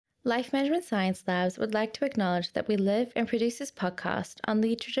Life Management Science Labs would like to acknowledge that we live and produce this podcast on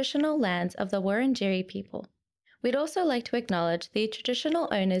the traditional lands of the Wurundjeri people. We'd also like to acknowledge the traditional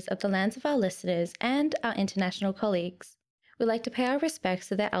owners of the lands of our listeners and our international colleagues. We'd like to pay our respects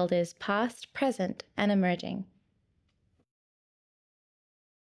to their elders past, present, and emerging.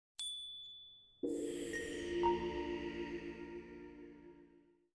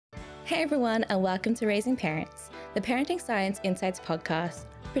 Hey everyone, and welcome to Raising Parents, the Parenting Science Insights podcast,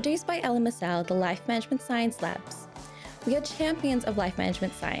 produced by Ellen Massell, the Life Management Science Labs. We are champions of life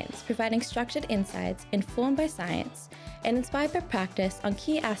management science, providing structured insights informed by science and inspired by practice on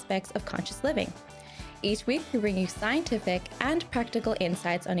key aspects of conscious living. Each week, we bring you scientific and practical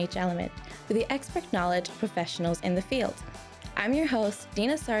insights on each element with the expert knowledge of professionals in the field. I'm your host,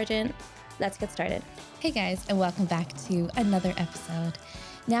 Dina Sargeant. Let's get started. Hey guys, and welcome back to another episode.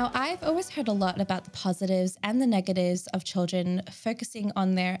 Now, I've always heard a lot about the positives and the negatives of children focusing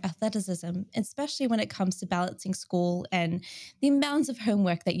on their athleticism, especially when it comes to balancing school and the amounts of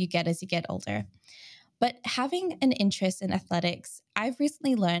homework that you get as you get older. But having an interest in athletics, I've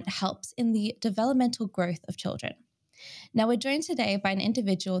recently learned helps in the developmental growth of children. Now, we're joined today by an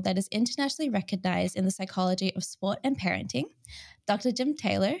individual that is internationally recognized in the psychology of sport and parenting, Dr. Jim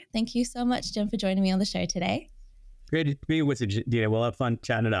Taylor. Thank you so much, Jim, for joining me on the show today. Great to be with you, Dina. We'll have fun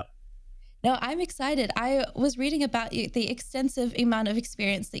chatting it up. No, I'm excited. I was reading about you, the extensive amount of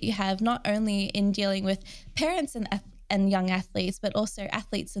experience that you have, not only in dealing with parents and young athletes, but also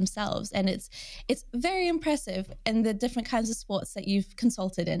athletes themselves. And it's very impressive in the different kinds of sports that you've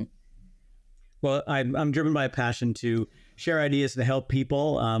consulted in. Well, I'm driven by a passion to share ideas to help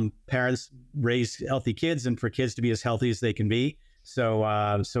people, parents raise healthy kids, and for kids to be as healthy as they can be. So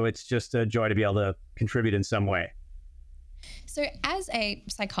it's just a joy to be able to contribute in some way. So as a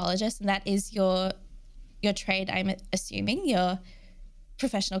psychologist, and that is your trade, I'm assuming, your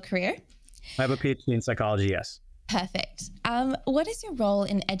professional career. I have a PhD in psychology, yes. Perfect. What is your role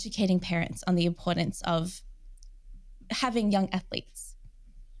in educating parents on the importance of having young athletes?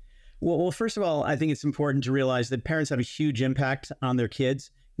 Well, first of all, I think it's important to realize that parents have a huge impact on their kids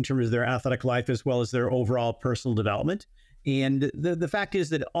in terms of their athletic life as well as their overall personal development. And the fact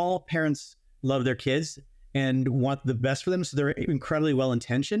is that all parents love their kids and want the best for them. So they're incredibly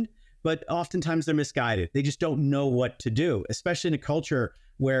well-intentioned, but oftentimes they're misguided. They just don't know what to do, especially in a culture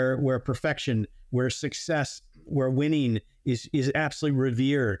where perfection, where success, where winning is absolutely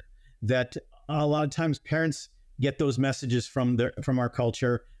revered, that a lot of times parents get those messages from our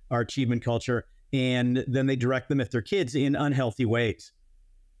culture, our achievement culture, and then they direct them at their kids in unhealthy ways.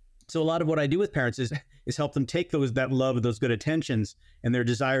 So a lot of what I do with parents is help them take that love, those good intentions, and their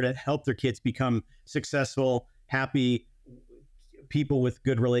desire to help their kids become successful, happy people with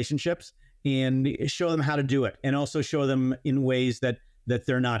good relationships, and show them how to do it, and also show them in ways that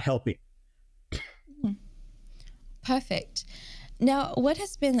they're not helping. Perfect. Now, what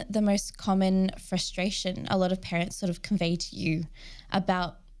has been the most common frustration a lot of parents sort of convey to you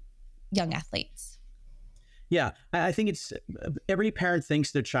about young athletes? Yeah, I think it's every parent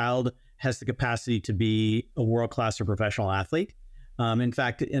thinks their child has the capacity to be a world-class or professional athlete. In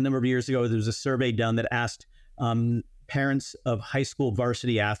fact, a number of years ago, there was a survey done that asked parents of high school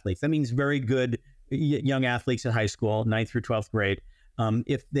varsity athletes, that means very good young athletes in high school, 9th through 12th grade,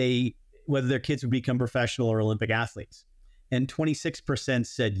 whether their kids would become professional or Olympic athletes. And 26%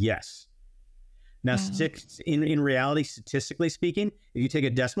 said yes. Now, wow. In reality, statistically speaking, if you take a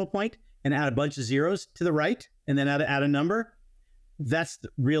decimal point and add a bunch of zeros to the right, and then add a number, that's the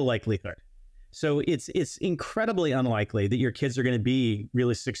real likelihood. So it's incredibly unlikely that your kids are going to be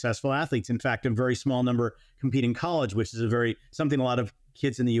really successful athletes. In fact, a very small number compete in college, which is something a lot of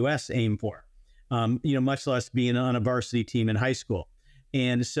kids in the U.S. aim for. Much less being on a varsity team in high school.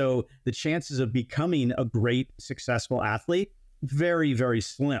 And so the chances of becoming a great, successful athlete, very, very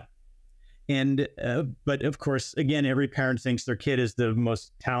slim. And but of course, again, every parent thinks their kid is the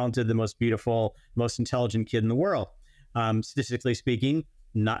most talented, the most beautiful, most intelligent kid in the world. Statistically speaking,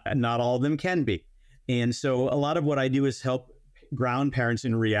 not all of them can be. And so a lot of what I do is help ground parents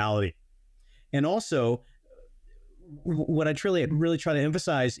in reality. And also, what I really try to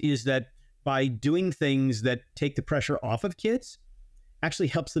emphasize is that by doing things that take the pressure off of kids, actually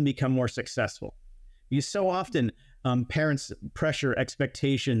helps them become more successful. Because so often, parents' pressure,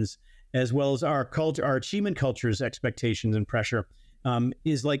 expectations, as well as our culture, our achievement culture's expectations and pressure,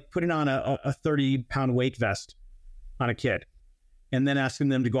 is like putting on a 30-pound weight vest on a kid and then asking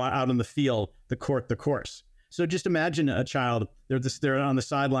them to go out on the field, the course. So just imagine a child, they're on the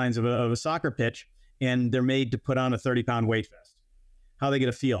sidelines of a soccer pitch, and they're made to put on a 30-pound weight vest. How are they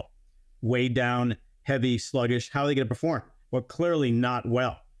going to feel? Weighed down, heavy, sluggish. How are they going to perform? Well, clearly not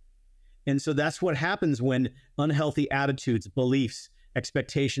well. And so that's what happens when unhealthy attitudes, beliefs,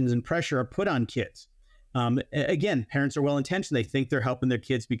 expectations, and pressure are put on kids. Again, parents are well-intentioned. They think they're helping their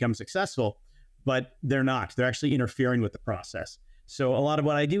kids become successful, but they're not. They're actually interfering with the process. So a lot of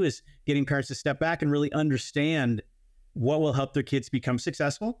what I do is getting parents to step back and really understand what will help their kids become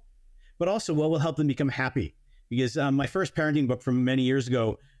successful, but also what will help them become happy. Because my first parenting book from many years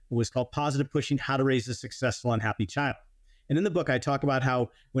ago was called Positive Pushing: How to Raise a Successful and Happy Child. And in the book, I talk about how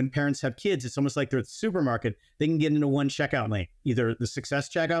when parents have kids, it's almost like they're at the supermarket. They can get into one checkout lane, either the success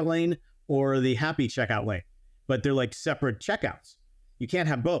checkout lane or the happy checkout lane, but they're like separate checkouts. You can't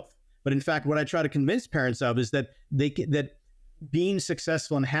have both. But in fact, what I try to convince parents of is that that being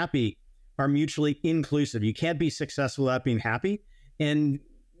successful and happy are mutually inclusive. You can't be successful without being happy, and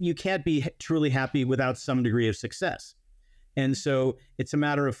you can't be truly happy without some degree of success. And so it's a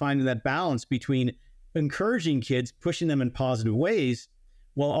matter of finding that balance between encouraging kids, pushing them in positive ways,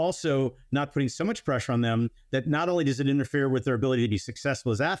 while also not putting so much pressure on them that not only does it interfere with their ability to be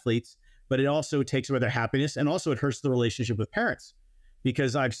successful as athletes, but it also takes away their happiness, and also it hurts the relationship with parents.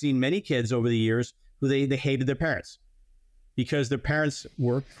 Because I've seen many kids over the years who they hated their parents because their parents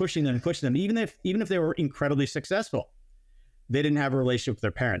were pushing them, even if they were incredibly successful. They didn't have a relationship with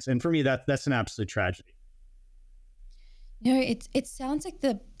their parents. And for me, that's an absolute tragedy. You know, it sounds like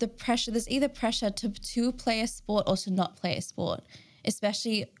the pressure, there's either pressure to play a sport or to not play a sport,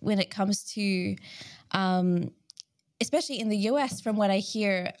 especially when it comes to, especially in the US, from what I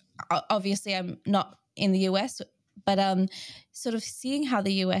hear. Obviously, I'm not in the US, but sort of seeing how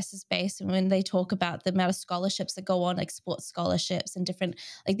the US is based, and when they talk about the amount of scholarships that go on, like sports scholarships and different,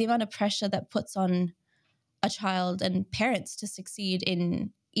 like the amount of pressure that puts on a child and parents to succeed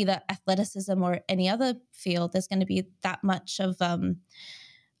in either athleticism or any other field, there's going to be that much of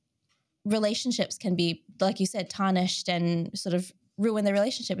relationships can be, like you said, tarnished and sort of ruin the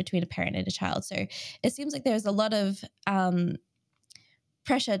relationship between a parent and a child. So it seems like there's a lot of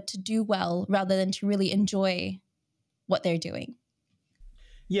pressure to do well rather than to really enjoy what they're doing.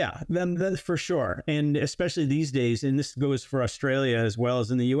 Yeah, that's for sure. And especially these days, and this goes for Australia as well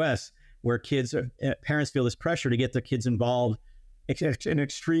as in the US, where parents feel this pressure to get their kids involved at an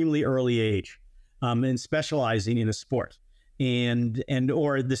extremely early age, and specializing in a sport.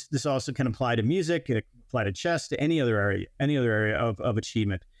 Or this also can apply to music, it can apply to chess, to any other area of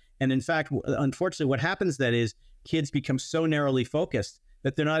achievement. And in fact, unfortunately, what happens then is kids become so narrowly focused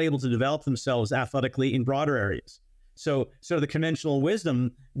that they're not able to develop themselves athletically in broader areas. So the conventional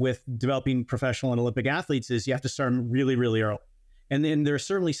wisdom with developing professional and Olympic athletes is you have to start them really, really early. And then there are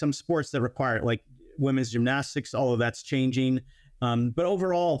certainly some sports that require it, like women's gymnastics, all of that's changing. But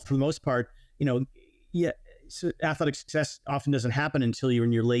overall, for the most part, so athletic success often doesn't happen until you're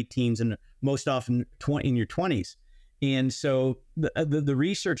in your late teens, and most often in your 20s. And so the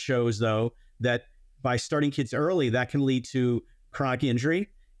research shows, though, that by starting kids early, that can lead to chronic injury.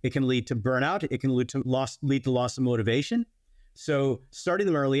 It can lead to burnout. It can lead to loss of motivation. So starting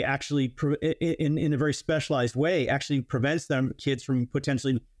them early actually, in a very specialized way, actually prevents kids from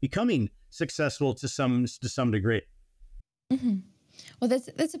potentially becoming successful to some degree. Mm-hmm. Well,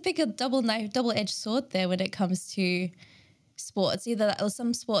 there's a bigger double-edged sword there when it comes to sports. Either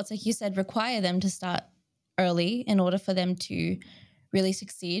some sports, like you said, require them to start early in order for them to really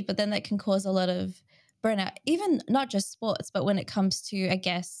succeed, but then that can cause a lot of burnout, even not just sports, but when it comes to, I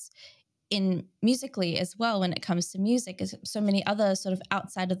guess, in musically as well, when it comes to music, is so many other sort of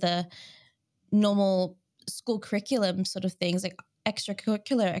outside of the normal school curriculum sort of things, like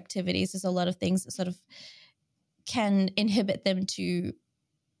extracurricular activities. There's a lot of things that sort of can inhibit them to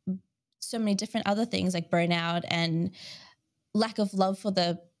so many different other things, like burnout and lack of love for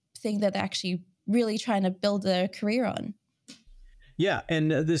the thing that they're actually really trying to build their career on. Yeah, and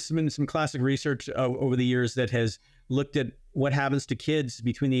there's been some classic research over the years that has looked at what happens to kids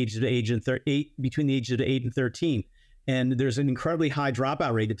between the ages of 8 and 13. And there's an incredibly high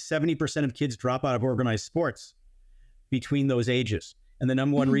dropout rate. 70% of kids drop out of organized sports between those ages. And the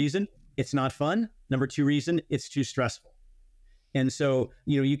number one reason, it's not fun. Number two reason, it's too stressful. And so,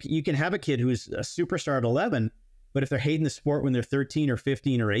 you can have a kid who's a superstar at 11, but if they're hating the sport when they're 13 or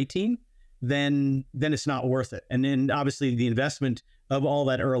 15 or 18, then it's not worth it. And then obviously the investment of all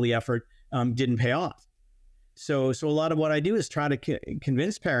that early effort didn't pay off. So a lot of what I do is try to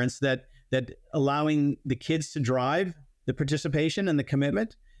convince parents that allowing the kids to drive the participation and the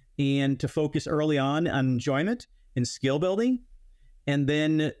commitment, and to focus early on enjoyment and skill building. And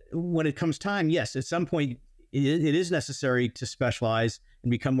then when it comes time, yes, at some point it is necessary to specialize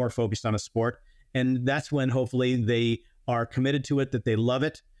and become more focused on a sport. And that's when hopefully they are committed to it, that they love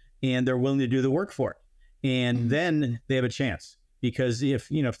it, and they're willing to do the work for it. And then they have a chance. because if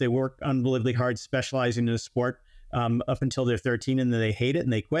they work unbelievably hard specializing in a sport up until they're 13 and then they hate it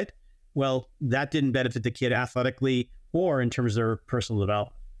and they quit, well, that didn't benefit the kid athletically or in terms of their personal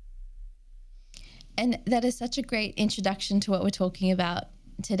development. And that is such a great introduction to what we're talking about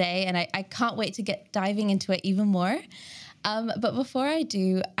today. And I can't wait to get diving into it even more. But before I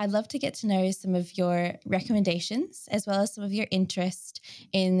do, I'd love to get to know some of your recommendations as well as some of your interest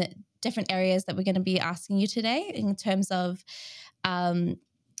in different areas that we're going to be asking you today in terms of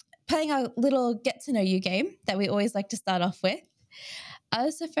playing our little get to know you game that we always like to start off with.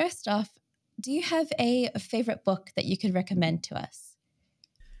 So first off, do you have a favorite book that you could recommend to us?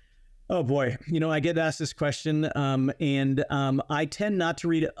 Oh boy, I get asked this question, and I tend not to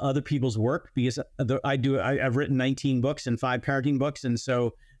read other people's work because I've written 19 books and 5 parenting books, and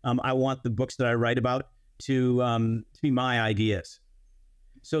so I want the books that I write about to be my ideas.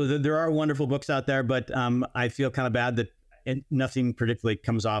 So there are wonderful books out there, but I feel kind of bad that nothing particularly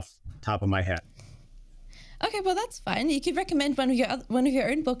comes off the top of my head. Okay, well that's fine. You could recommend one of your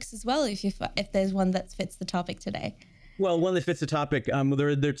own books as well if there's one that fits the topic today. Well, one that fits the topic, there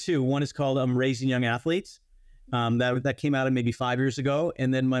are two. One is called Raising Young Athletes. That came out maybe 5 years ago.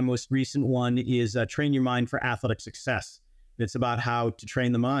 And then my most recent one is Train Your Mind for Athletic Success. It's about how to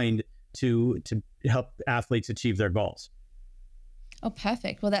train the mind to help athletes achieve their goals. Oh,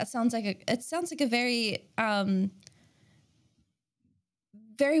 perfect. Well, it sounds like a very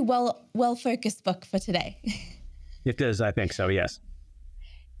very well focused book for today. It does, I think so, yes.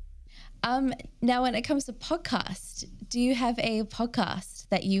 Now, when it comes to podcasts, do you have a podcast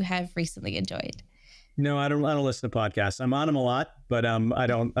that you have recently enjoyed? No, I don't listen to podcasts. I'm on them a lot, but I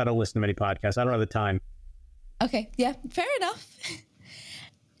don't listen to many podcasts. I don't have the time. Okay, yeah, fair enough.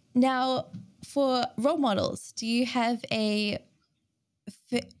 Now, for role models, do you have a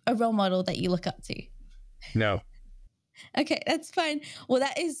role model that you look up to? No. Okay, that's fine. Well,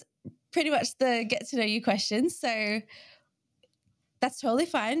 that is pretty much the get to know you question. So that's totally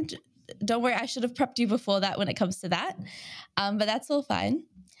fine. Don't worry, I should have prepped you before that when it comes to that. But that's all fine.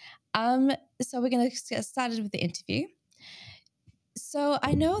 So we're going to get started with the interview. So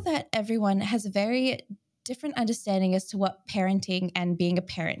I know that everyone has a very different understanding as to what parenting and being a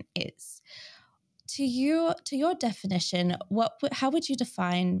parent is. To your definition, how would you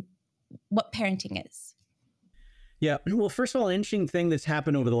define what parenting is? Yeah. Well, first of all, an interesting thing that's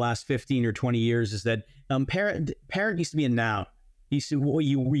happened over the last 15 or 20 years is that parent used to be a noun.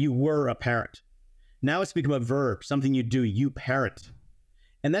 You were a parent. Now it's become a verb, something you do, you parent.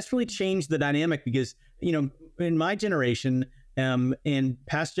 And that's really changed the dynamic because, in my generation and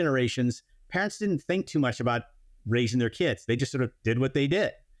past generations, parents didn't think too much about raising their kids. They just sort of did what they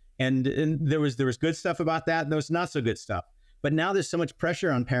did. And there was good stuff about that, and there was not so good stuff. But now there's so much pressure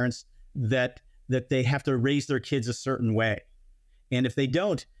on parents that they have to raise their kids a certain way. And if they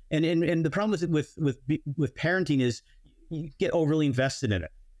don't, and the problem with parenting is you get overly invested in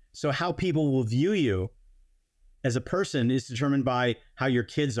it. So how people will view you as a person is determined by how your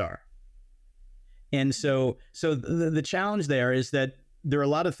kids are. And so the challenge there is that there are a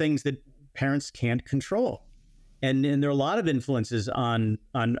lot of things that parents can't control. And there are a lot of influences on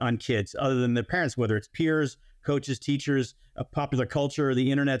kids other than their parents, whether it's peers, coaches, teachers, popular culture,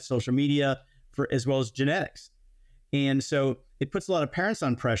 the internet, social media, as well as genetics. And so it puts a lot of parents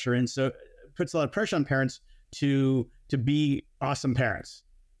on pressure. And so it puts a lot of pressure on parents to be awesome parents.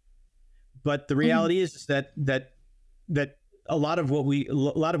 But the reality is that a lot of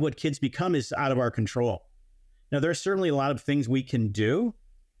what kids become is out of our control. Now, there are certainly a lot of things we can do,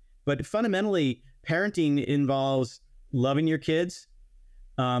 but fundamentally, parenting involves loving your kids,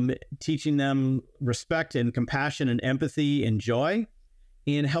 teaching them respect and compassion and empathy and joy,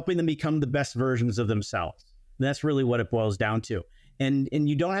 and helping them become the best versions of themselves. And that's really what it boils down to. And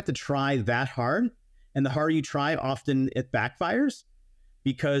you don't have to try that hard. And the harder you try, often it backfires,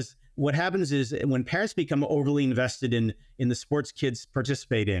 because what happens is when parents become overly invested in the sports kids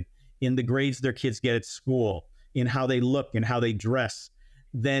participate in the grades their kids get at school, in how they look and how they dress,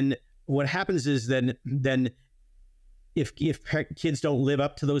 then what happens is then if kids don't live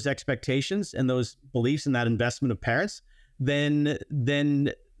up to those expectations and those beliefs and that investment of parents, then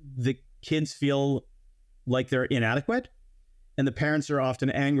the kids feel like they're inadequate, and the parents are often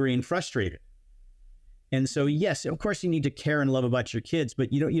angry and frustrated. And so, yes, of course, you need to care and love about your kids,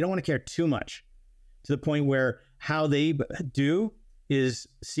 but you don't want to care too much to the point where how they do is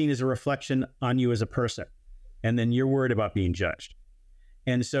seen as a reflection on you as a person, and then you're worried about being judged.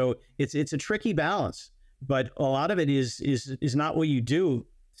 And so it's a tricky balance, but a lot of it is not what you do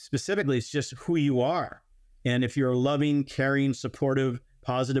specifically. It's just who you are. And if you're a loving, caring, supportive,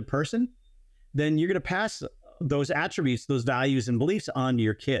 positive person, then you're going to pass those attributes, those values and beliefs onto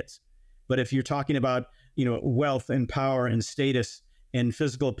your kids. But if you're talking about, wealth and power and status and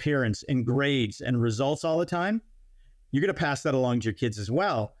physical appearance and grades and results all the time, you're going to pass that along to your kids as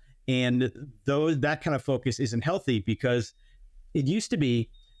well. And that kind of focus isn't healthy, because it used to be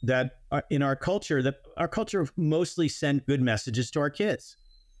that in our culture, mostly sent good messages to our kids.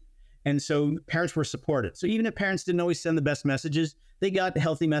 And so parents were supported. So even if parents didn't always send the best messages, they got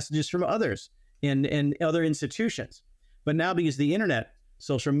healthy messages from others and other institutions. But now, because of the internet,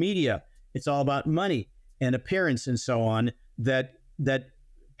 social media, it's all about money and appearance and so on, that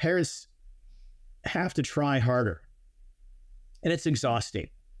parents have to try harder. And it's exhausting.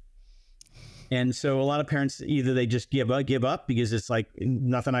 And so a lot of parents, either they just give up because it's like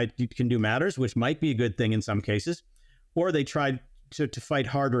nothing I can do matters, which might be a good thing in some cases, or they try to fight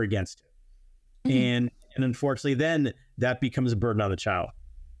harder against it. Mm-hmm. And unfortunately, then that becomes a burden on the child.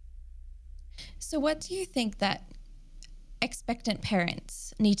 So what do you think that expectant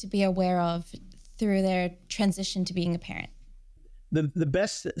parents need to be aware of through their transition to being a parent? The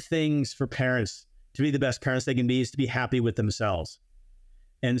best things for parents to be the best parents they can be is to be happy with themselves.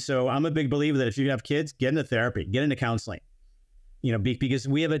 And so I'm a big believer that if you have kids, get into therapy, get into counseling, because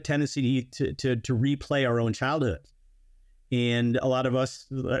we have a tendency to replay our own childhood. And a lot of us,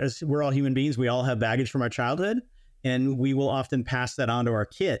 as we're all human beings, we all have baggage from our childhood, and we will often pass that on to our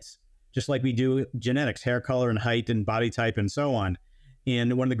kids, just like we do genetics, hair color and height and body type and so on.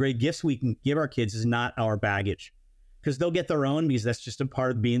 And one of the great gifts we can give our kids is not our baggage, because they'll get their own, because that's just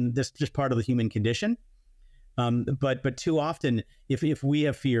part of the human condition. But too often, if we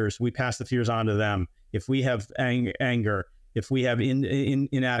have fears, we pass the fears on to them. If we have anger, if we have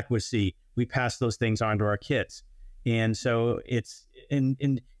inadequacy, we pass those things on to our kids. And so it's,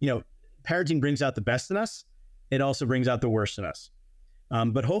 parenting brings out the best in us. It also brings out the worst in us.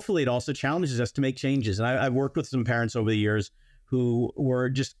 But hopefully it also challenges us to make changes. And I've worked with some parents over the years who were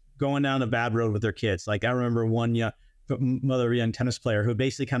just going down a bad road with their kids. Like I remember one mother of a young tennis player who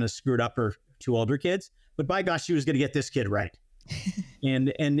basically kind of screwed up her two older kids. But by gosh, she was going to get this kid right. and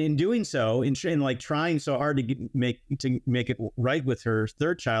in doing so, in like trying so hard to make it right with her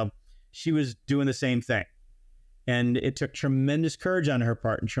third child, she was doing the same thing. And it took tremendous courage on her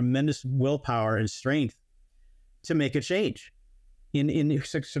part and tremendous willpower and strength to make a change in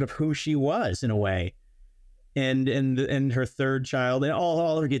sort of who she was in a way. And her third child, and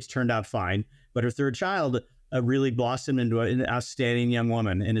all her kids turned out fine, but her third child really blossomed into an outstanding young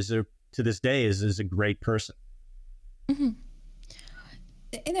woman, and to this day is a great person. Mm-hmm.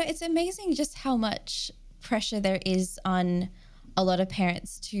 It's amazing just how much pressure there is on a lot of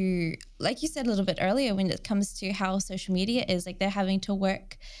parents to, like you said a little bit earlier, when it comes to how social media is, like they're having to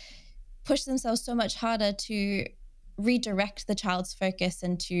push themselves so much harder to redirect the child's focus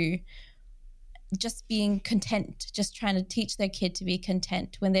and to just being content, just trying to teach their kid to be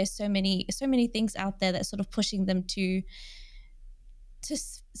content when there's so many things out there that sort of pushing them to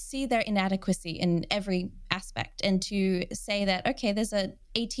see their inadequacy in every aspect, and to say that, okay, there's an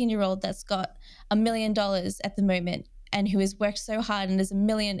 18-year-old that's got $1 million at the moment and who has worked so hard and is a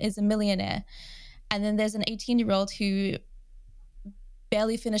millionaire. And then there's an 18-year-old who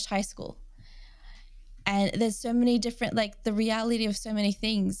barely finished high school. And there's so many different, like the reality of so many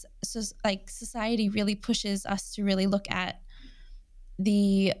things. So like society really pushes us to really look at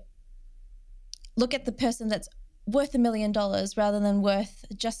the person that's worth $1 million rather than worth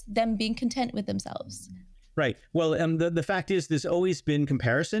just them being content with themselves. Right. Well, the fact is there's always been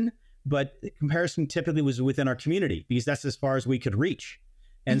comparison, but comparison typically was within our community because that's as far as we could reach.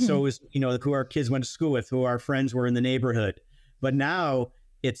 And mm-hmm. so it was, who our kids went to school with, who our friends were in the neighborhood. But now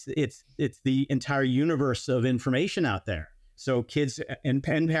it's the entire universe of information out there. So kids and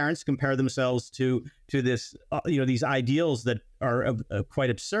parents compare themselves to this, these ideals that are quite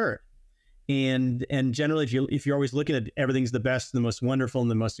absurd. And generally, if you're always looking at everything's the best, the most wonderful,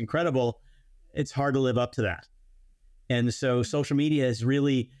 and the most incredible, it's hard to live up to that. And so social media has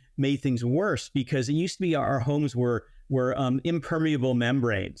really made things worse because it used to be our homes were impermeable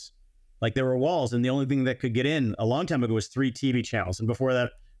membranes. Like there were walls, and the only thing that could get in a long time ago was 3 TV channels, and before that,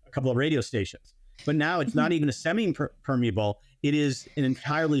 a couple of radio stations. But now it's not even a semi-permeable. It is an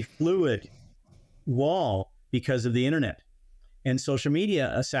entirely fluid wall because of the internet. And social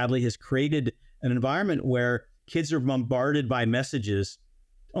media, sadly, has created an environment where kids are bombarded by messages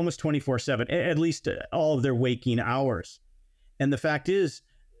almost 24/7, at least all of their waking hours. And the fact is,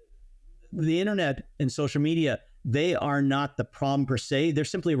 the internet and social media, they are not the problem per se. They're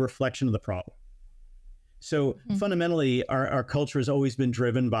simply a reflection of the problem. So fundamentally, our culture has always been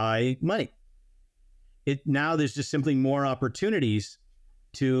driven by money. Now there's just simply more opportunities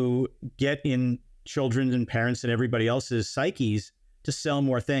to get in children and parents and everybody else's psyches to sell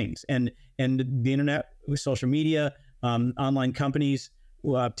more things. And the internet, social media, online companies,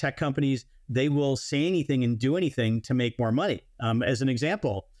 tech companies, they will say anything and do anything to make more money. As an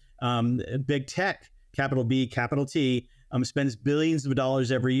example, big tech, capital B, capital T, spends billions of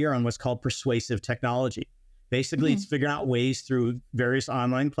dollars every year on what's called persuasive technology. Basically, it's figuring out ways through various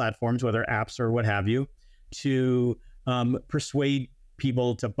online platforms, whether apps or what have you, to persuade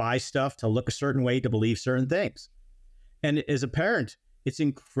people to buy stuff, to look a certain way, to believe certain things. And as a parent, it's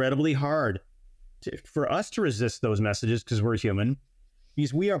incredibly hard for us to resist those messages because we're human,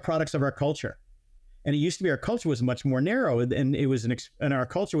 because we are products of our culture. And it used to be our culture was much more narrow, and it was and our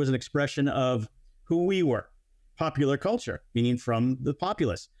culture was an expression of who we were. Popular culture, meaning from the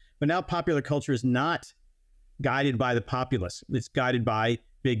populace. But now popular culture is not guided by the populace. It's guided by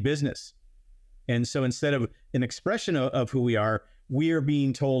big business. And so instead of an expression of who we are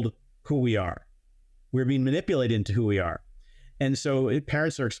being told who we are. We're being manipulated into who we are. And so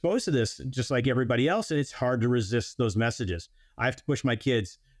parents are exposed to this just like everybody else, and it's hard to resist those messages. I have to push my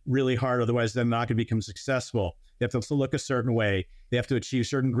kids really hard, otherwise they're not going to become successful. They have to look a certain way. They have to achieve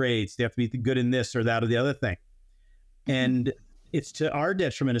certain grades. They have to be good in this or that or the other thing. And it's to our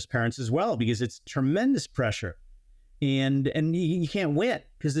detriment as parents as well, because it's tremendous pressure. And you can't win,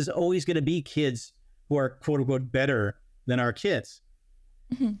 because there's always going to be kids who are quote unquote better than our kids.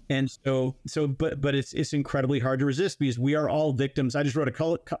 And but it's incredibly hard to resist, because we are all victims. I just wrote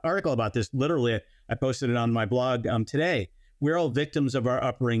an article about this. Literally, I posted it on my blog today. We're all victims of our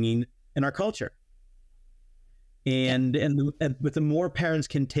upbringing and our culture. But the more parents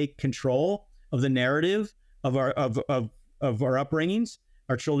can take control of the narrative of our upbringings,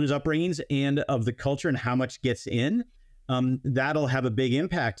 our children's upbringings, and of the culture and how much gets in, that'll have a big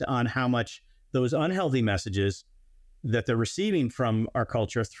impact on how much those unhealthy messages that they're receiving from our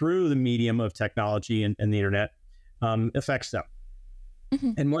culture through the medium of technology and the internet affects them.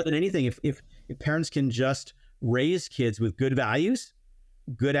 And more than anything, if parents can just raise kids with good values,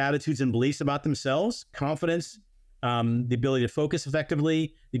 good attitudes and beliefs about themselves, confidence, the ability to focus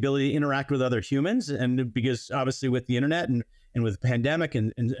effectively, the ability to interact with other humans, and because obviously with the internet and with the pandemic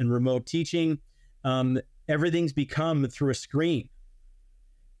and remote teaching, everything's become through a screen.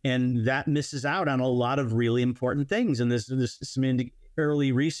 And that misses out on a lot of really important things. And there's some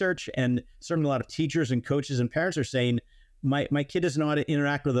early research, and certainly a lot of teachers and coaches and parents are saying, my kid doesn't know how to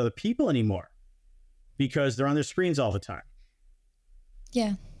interact with other people anymore because they're on their screens all the time.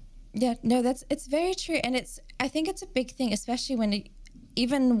 Yeah. No, it's very true. And I think it's a big thing, especially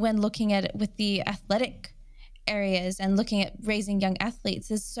even when looking at it with the athletic areas and looking at raising young athletes,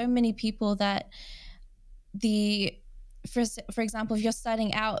 there's so many people that for example, if you're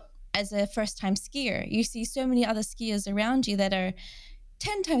starting out as a first-time skier, you see so many other skiers around you that are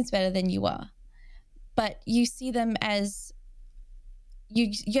 10 times better than you are. But you see them as,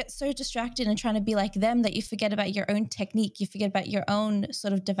 you get so distracted in trying to be like them that you forget about your own technique, you forget about your own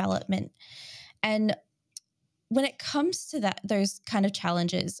sort of development. And when it comes to those kind of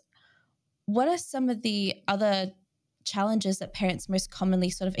challenges, what are some of the other challenges that parents most commonly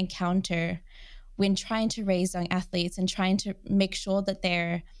sort of encounter when trying to raise young athletes and trying to make sure that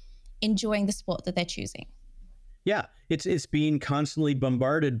they're enjoying the sport that they're choosing? Yeah, it's being constantly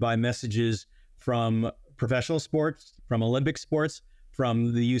bombarded by messages from professional sports, from Olympic sports,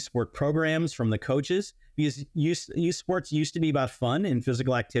 from the youth sport programs, from the coaches. Because youth sports used to be about fun and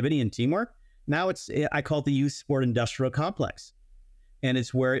physical activity and teamwork. Now I call it the youth sport industrial complex. And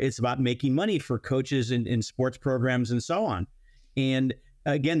it's where it's about making money for coaches in sports programs and so on. And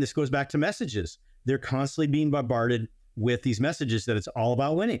again, this goes back to messages. They're constantly being bombarded with these messages that it's all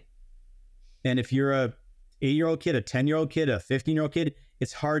about winning. And if you're a 8-year-old kid, a 10-year-old kid, a 15-year-old kid,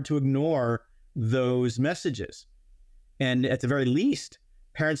 it's hard to ignore those messages. And at the very least,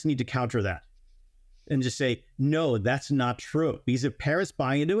 parents need to counter that and just say, no, that's not true. Because if parents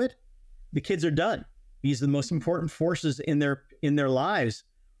buy into it, the kids are done. Because the most important forces in their lives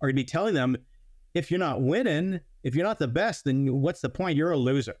are going to be telling them, if you're not winning, if you're not the best, then what's the point? You're a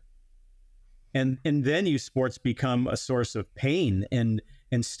loser. And then youth sports become a source of pain and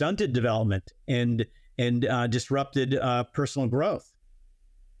stunted development and disrupted personal growth.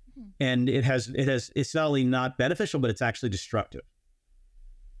 And it's not only not beneficial, but it's actually destructive.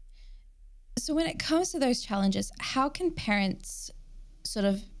 So when it comes to those challenges, how can parents sort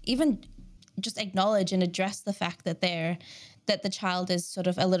of even just acknowledge and address the fact that the child is sort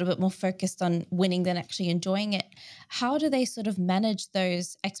of a little bit more focused on winning than actually enjoying it? How do they sort of manage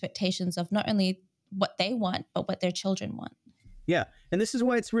those expectations of not only what they want, but what their children want? Yeah. And this is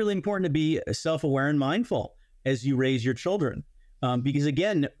why it's really important to be self-aware and mindful as you raise your children. Because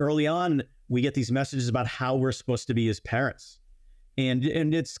again, early on, we get these messages about how we're supposed to be as parents. And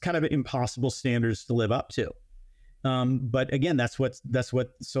it's kind of impossible standards to live up to. But again, that's what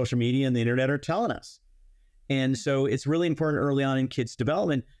social media and the internet are telling us. And so it's really important early on in kids'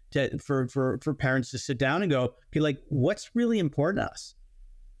 development for parents to sit down and go, okay, like, what's really important to us?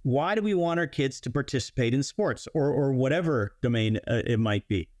 Why do we want our kids to participate in sports or whatever domain it might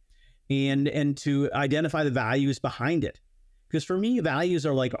be? And to identify the values behind it. Because for me, values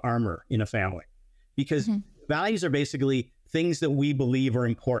are like armor in a family, because values are basically things that we believe are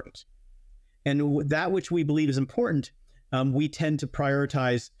important. And that which we believe is important, we tend to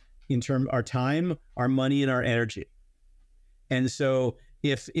prioritize in terms of our time, our money, and our energy. And so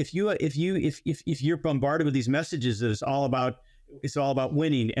if you're bombarded with these messages that it's all about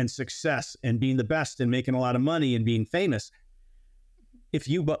winning and success and being the best and making a lot of money and being famous, if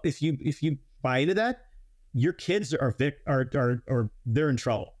you buy into that, your kids are they're in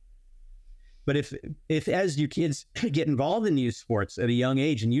trouble. But if as your kids get involved in youth sports at a young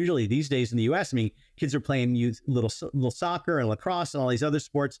age, and usually these days in the U.S., I mean, kids are playing little soccer and lacrosse and all these other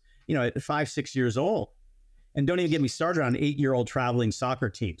sports, at 5, 6 years old. And don't even get me started on 8-year-old traveling soccer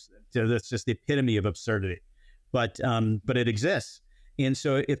teams. That's just the epitome of absurdity. But it exists. And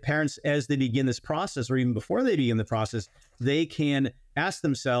so if parents, as they begin this process, or even before they begin the process, they can ask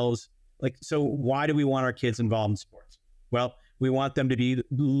themselves, like, so why do we want our kids involved in sports? Well, we want them to be,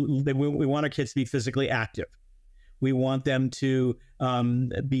 we want our kids to be physically active. We want them to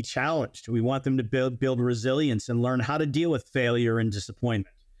be challenged. We want them to build resilience and learn how to deal with failure and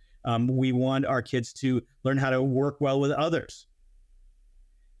disappointment. We want our kids to learn how to work well with others.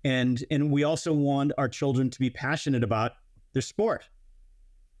 And we also want our children to be passionate about their sport.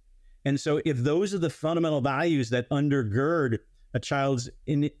 And so if those are the fundamental values that undergird a child's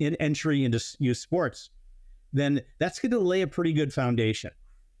in entry into youth sports, then that's going to lay a pretty good foundation.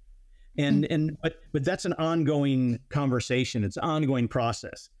 But that's an ongoing conversation. It's an ongoing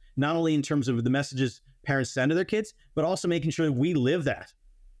process, not only in terms of the messages parents send to their kids, but also making sure that we live that.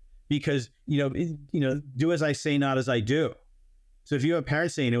 Because, do as I say, not as I do. So if you have a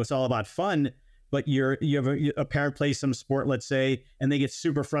parent saying it's all about fun, but you have a parent plays some sport, let's say, and they get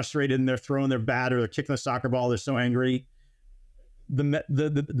super frustrated and they're throwing their bat or they're kicking the soccer ball, they're so angry,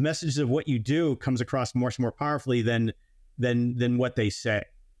 the messages of what you do comes across much more powerfully than what they say.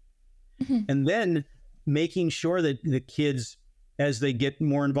 And then making sure that the kids, as they get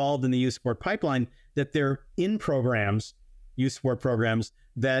more involved in the youth sport pipeline, that they're in programs, youth sport programs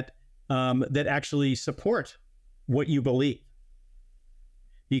that actually support what you believe.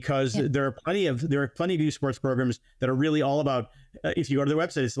 Because there are plenty of youth sports programs that are really all about, if you go to their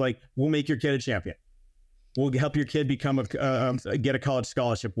website, it's like, we'll make your kid a champion. We'll help your kid become get a college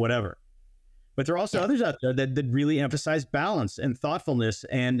scholarship, whatever. But there are also others out there that really emphasize balance and thoughtfulness,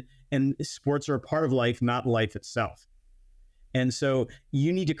 and sports are a part of life, not life itself. And so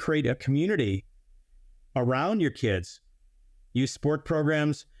you need to create a community around your kids, youth sport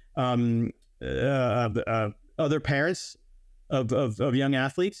programs, other parents of young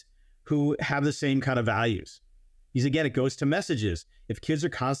athletes who have the same kind of values. Because again, it goes to messages. If kids are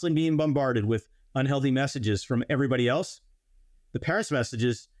constantly being bombarded with unhealthy messages from everybody else, the parents'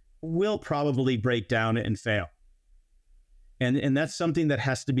 messages will probably break down and fail. And that's something that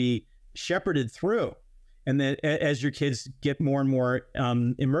has to be shepherded through. And then as your kids get more and more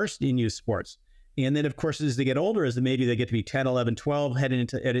immersed in youth sports. And then, of course, as they get older, as maybe they get to be 10, 11, 12, heading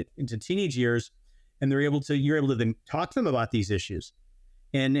into teenage years, and you're able to then talk to them about these issues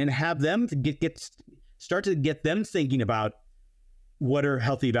and have them start to get them thinking about what are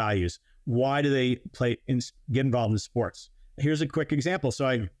healthy values. Why do they get involved in sports? Here's a quick example. So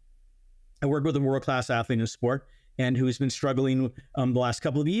I work with a world-class athlete in sport and who's been struggling the last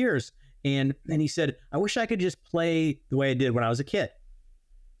couple of years. And he said, I wish I could just play the way I did when I was a kid.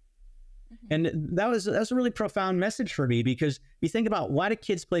 And that was a really profound message for me, because you think about, why do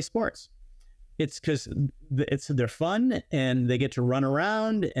kids play sports? It's because they're fun and they get to run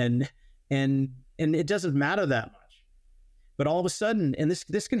around and it doesn't matter that much. But all of a sudden, and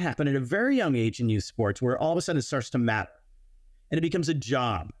this can happen at a very young age in youth sports, where all of a sudden it starts to matter and it becomes a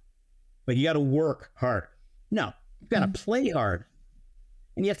job. Like, you got to work hard. No, you got to play hard,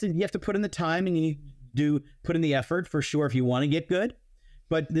 and you have to put in the time, and you do put in the effort for sure if you want to get good.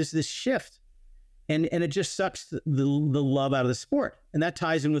 But there's this shift, and it just sucks the love out of the sport, and that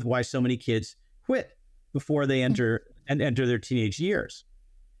ties in with why so many kids quit before they enter their teenage years.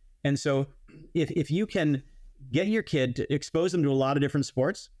 And so, if you can get your kid to expose them to a lot of different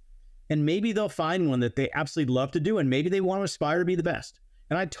sports, and maybe they'll find one that they absolutely love to do, and maybe they want to aspire to be the best.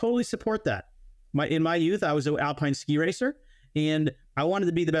 And I totally support that. In my youth, I was an alpine ski racer, And I wanted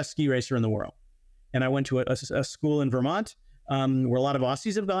to be the best ski racer in the world. And I went to a school in Vermont, where a lot of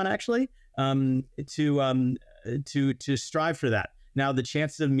Aussies have gone, actually, to strive for that. Now, the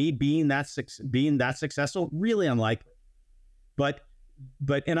chances of me being that successful, really unlikely. But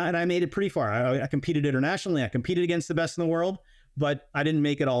I made it pretty far. I competed internationally. I competed against the best in the world, but I didn't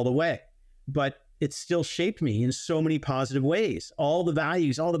make it all the way. But it still shaped me in so many positive ways. All the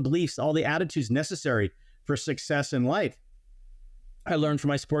values, all the beliefs, all the attitudes necessary for success in life, I learned from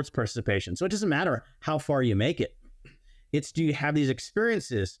my sports participation. So it doesn't matter how far you make it. It's, do you have these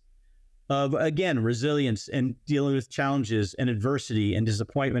experiences of, again, resilience and dealing with challenges and adversity and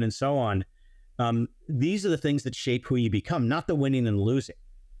disappointment and so on. These are the things that shape who you become, not the winning and losing,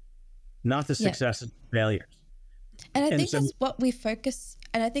 not the successes and failures. And I think that's what we focus,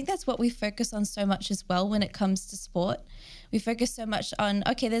 and I think that's what we focus on so much as well when it comes to sport. We focus so much on,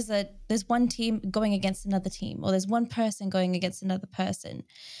 okay, there's one team going against another team, or there's one person going against another person.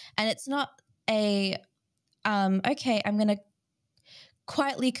 And it's not okay, I'm going to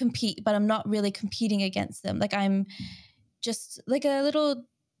quietly compete, but I'm not really competing against them. Like, I'm just like a little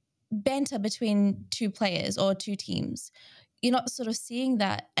banter between two players or two teams. You're not sort of seeing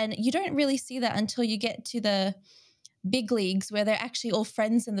that. And you don't really see that until you get to the big leagues where they're actually all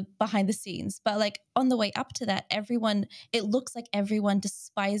friends behind the scenes. But like on the way up to that, it looks like everyone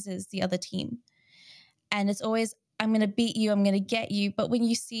despises the other team. And it's always, I'm going to beat you, I'm going to get you. But when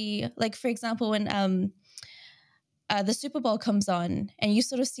you see, like, for example, when the Super Bowl comes on and you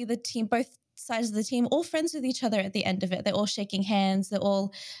sort of see the team, both sides of the team, all friends with each other at the end of it. They're all shaking hands. They're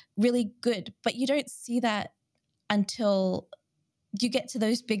all really good. But you don't see that until you get to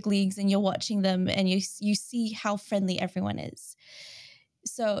those big leagues and you're watching them and you see how friendly everyone is.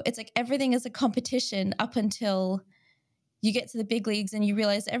 So it's like everything is a competition up until you get to the big leagues and you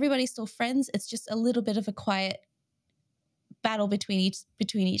realize everybody's still friends. It's just a little bit of a quiet battle between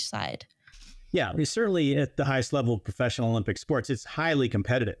each side. Yeah, certainly at the highest level of professional Olympic sports, it's highly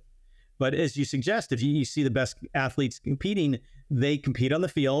competitive. But as you suggest, if you see the best athletes competing, they compete on the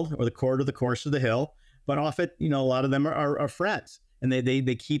field or the court or the course or the hill. But often, a lot of them are friends, and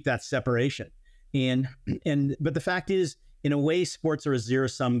they keep that separation. But the fact is, in a way, sports are a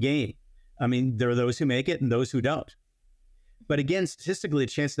zero-sum game. I mean, there are those who make it and those who don't. But again, statistically,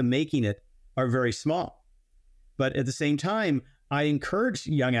 the chances of making it are very small. But at the same time, I encourage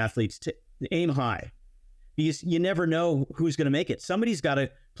young athletes to aim high, because you never know who's going to make it. Somebody's got to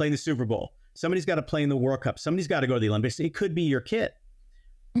play in the Super Bowl. Somebody's got to play in the World Cup. Somebody's got to go to the Olympics. It could be your kid.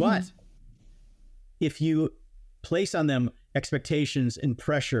 But if you place on them expectations and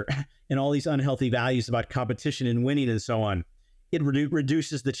pressure and all these unhealthy values about competition and winning and so on, it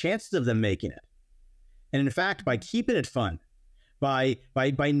reduces the chances of them making it. And in fact, by keeping it fun, by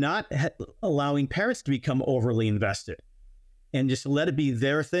not allowing parents to become overly invested and just let it be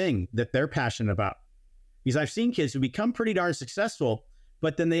their thing that they're passionate about. Because I've seen kids who become pretty darn successful,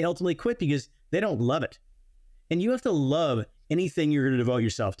 but then they ultimately quit because they don't love it. And you have to love anything you're going to devote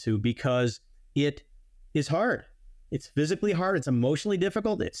yourself to, because it is hard. It's physically hard. It's emotionally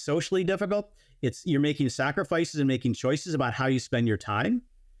difficult. It's socially difficult. You're making sacrifices and making choices about how you spend your time.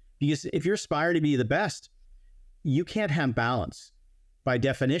 Because if you aspire to be the best, you can't have balance by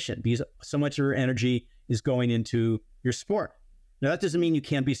definition, because so much of your energy is going into your sport. Now, that doesn't mean you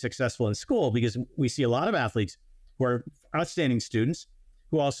can't be successful in school, because we see a lot of athletes who are outstanding students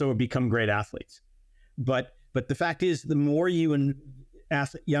who also become great athletes. But the fact is, the more you and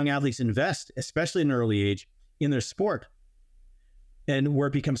young athletes invest, especially in an early age, in their sport, and where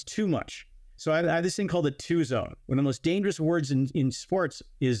it becomes too much. So I have this thing called the two zone. One of the most dangerous words in sports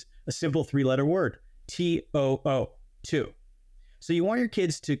is a simple 3-letter word, TOO, two. So you want your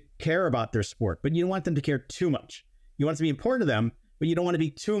kids to care about their sport, but you don't want them to care too much. You want it to be important to them, but you don't want to be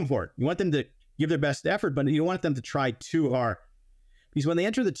too important. You want them to give their best effort, but you don't want them to try too hard. Because when they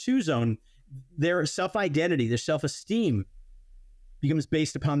enter the two zone, their self-identity, their self-esteem becomes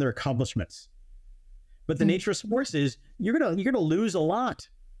based upon their accomplishments. But the nature of sports is you're gonna lose a lot.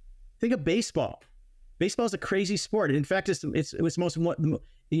 Think of baseball. Baseball is a crazy sport. In fact, it's most,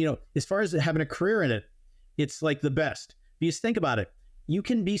 as far as having a career in it, it's like the best. Because think about it. You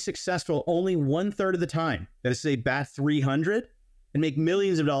can be successful only 1/3 of the time. That is, say, bat 300 and make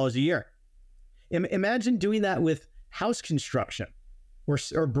millions of dollars a year. Imagine doing that with house construction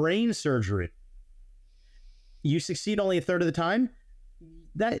or brain surgery. You succeed only 1/3 of the time.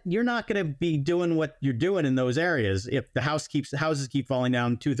 That you're not going to be doing what you're doing in those areas if the houses keep falling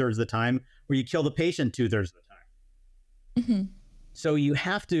down 2/3 of the time, or you kill the patient 2/3 of the time. So you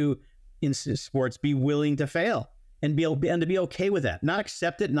have to, in sports, be willing to fail and to be okay with that. Not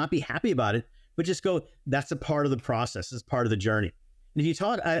accept it, not be happy about it, but just go, that's a part of the process. It's part of the journey. And if you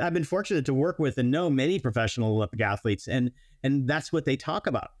talk, I've been fortunate to work with and know many professional Olympic athletes, and that's what they talk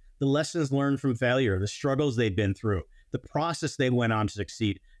about. The lessons learned from failure, the struggles they've been through, the process they went on to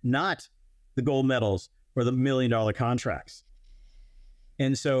succeed, not the gold medals or the $1 million contracts.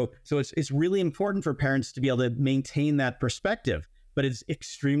 And so it's really important for parents to be able to maintain that perspective, but it's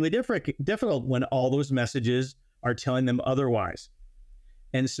extremely difficult when all those messages are telling them otherwise.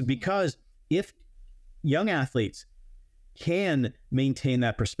 And so because if young athletes can maintain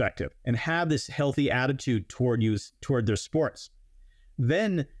that perspective and have this healthy attitude toward their sports,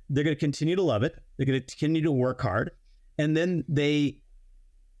 then they're going to continue to love it. They're going to continue to work hard, and then they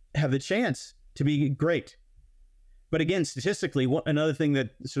have the chance to be great. But again, statistically, another thing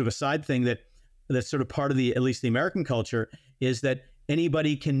that sort of a side thing that's sort of part of at least the American culture is that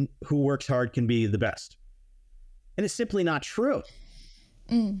anybody who works hard can be the best. And it's simply not true.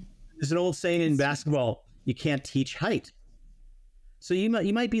 There's an old saying in basketball, you can't teach height. So you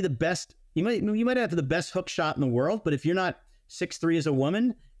might be the best, you might have the best hook shot in the world, but if you're not 6'3" as a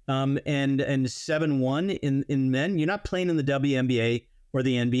woman, and 7'1" in men, you're not playing in the WNBA or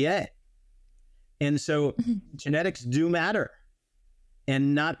the NBA. And so genetics do matter,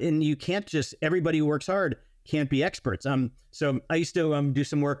 and you can't just, everybody who works hard can't be experts. So I used to do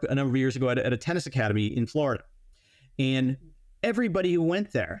some work a number of years ago at a tennis academy in Florida, and everybody who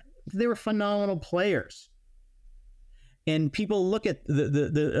went there, they were phenomenal players. And people look at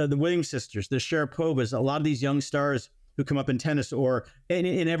the Williams sisters, the Sharapovas, a lot of these young stars who come up in tennis or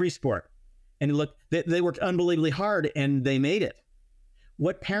in every sport, and look, they worked unbelievably hard and they made it.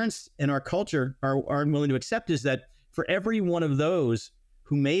 What parents in our culture aren't willing to accept is that for every one of those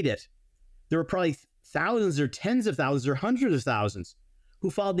who made it, there were probably thousands or tens of thousands or hundreds of thousands who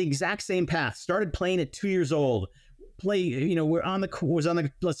followed the exact same path, started playing at 2 years old,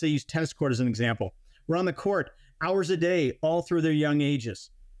 let's say use tennis court as an example. We're on the court hours a day, all through their young ages.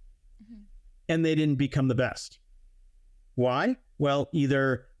 And they didn't become the best. Why? Well,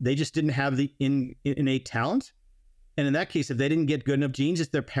 either they just didn't have the innate talent. And in that case, if they didn't get good enough genes, it's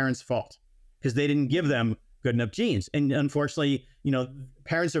their parents' fault because they didn't give them good enough genes. And unfortunately,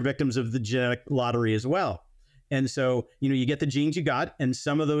 parents are victims of the genetic lottery as well. And so, you get the genes you got, and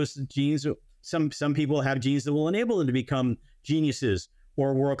some of those genes, some people have genes that will enable them to become geniuses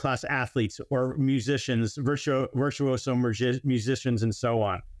or world-class athletes or musicians, virtuoso musicians, and so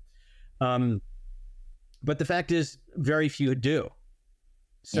on. But the fact is, very few do.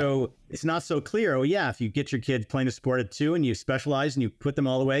 So it's not so clear. Oh, yeah, if you get your kids playing a sport at 2 and you specialize and you put them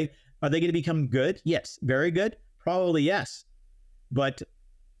all the way, are they going to become good? Yes. Very good? Probably yes. But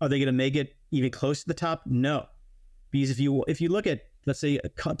are they going to make it even close to the top? No. Because if you look at, let's say,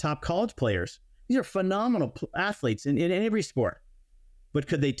 top college players, these are phenomenal athletes in every sport. But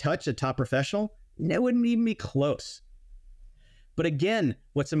could they touch a top professional? That wouldn't even be close. But again,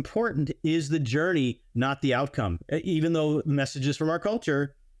 what's important is the journey, not the outcome. Even though messages from our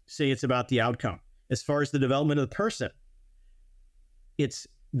culture say it's about the outcome. As far as the development of the person, it's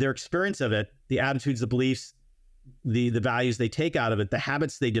their experience of it, the attitudes, the beliefs, the values they take out of it, the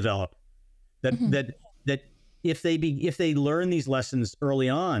habits they develop. That if they learn these lessons early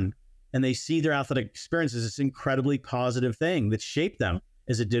on and they see their athletic experiences, it's an incredibly positive thing that shaped them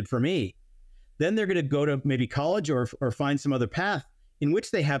as it did for me. Then they're going to go to maybe college or find some other path in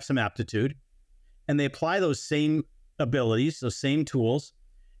which they have some aptitude, and they apply those same abilities, those same tools,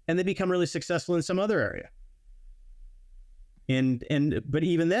 and they become really successful in some other area. But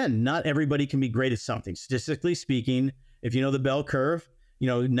even then, not everybody can be great at something. Statistically speaking, if you know the bell curve,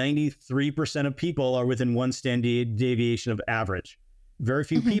 93% of people are within one standard deviation of average. Very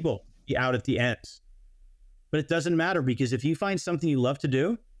few people be out at the ends. But it doesn't matter, because if you find something you love to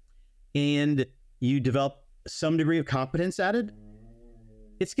do and you develop some degree of competence at it,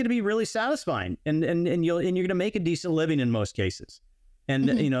 it's going to be really satisfying, and you're going to make a decent living in most cases. And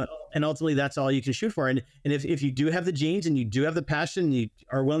and ultimately that's all you can shoot for. And if you do have the genes and you do have the passion and you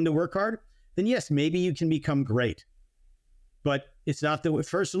are willing to work hard, then yes, maybe you can become great. But it's not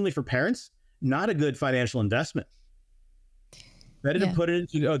certainly for parents, not a good financial investment. Better to put it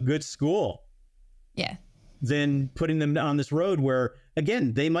into a good school. Yeah. Than putting them on this road where,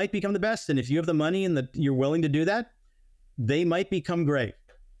 again, they might become the best. And if you have the money and you're willing to do that, they might become great.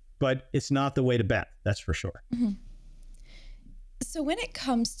 But it's not the way to bet, that's for sure. So when it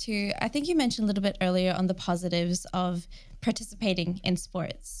comes to, I think you mentioned a little bit earlier on the positives of participating in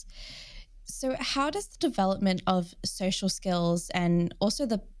sports. So how does the development of social skills and also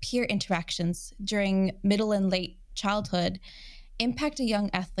the peer interactions during middle and late childhood impact a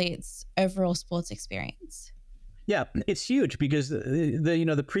young athlete's overall sports experience? Yeah, it's huge because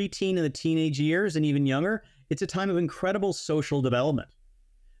the preteen and the teenage years and even younger, it's a time of incredible social development,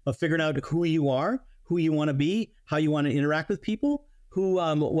 of figuring out who you are, who you want to be, how you want to interact with people,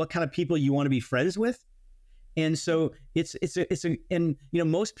 what kind of people you want to be friends with. And so most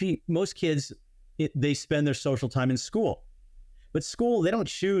kids, they spend their social time in school, but school, they don't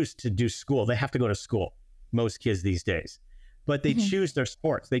choose to do school. They have to go to school, most kids these days, but they choose their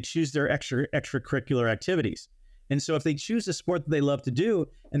sports. They choose their extracurricular activities. And so if they choose a sport that they love to do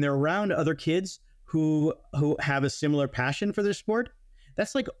and they're around other kids who have a similar passion for their sport,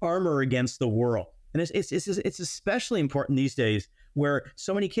 that's like armor against the world. And it's especially important these days where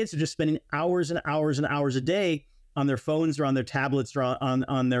so many kids are just spending hours and hours and hours a day on their phones or on their tablets or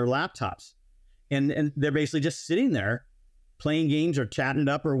on their laptops. And they're basically just sitting there playing games or chatting it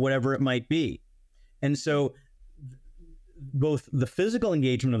up or whatever it might be. And so both the physical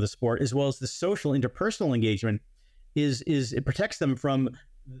engagement of the sport as well as the social interpersonal engagement it protects them from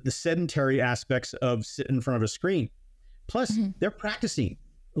the sedentary aspects of sitting in front of a screen. Plus, they're practicing.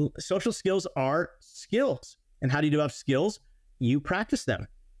 Social skills are skills. And how do you develop skills? You practice them.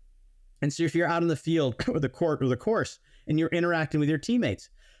 And so if you're out in the field or the court or the course and you're interacting with your teammates,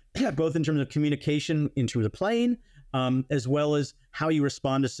 both in terms of communication, in terms of playing, as well as how you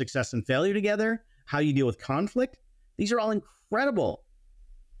respond to success and failure together, how you deal with conflict, these are all incredible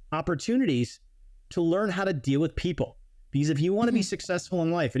opportunities to learn how to deal with people. Because if you want to be successful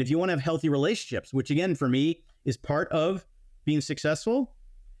in life and if you want to have healthy relationships, which again, for me, is part of being successful,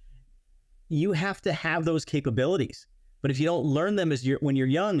 you have to have those capabilities. But if you don't learn them when you're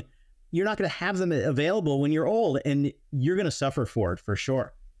young, you're not going to have them available when you're old, and you're going to suffer for it for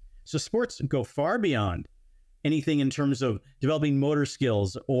sure. So sports go far beyond anything in terms of developing motor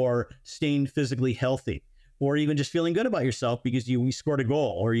skills or staying physically healthy, or even just feeling good about yourself because you scored a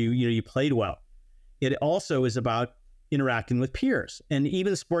goal or you played well. It also is about interacting with peers. And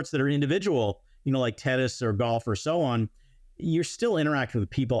even sports that are individual, like tennis or golf or so on, you're still interacting with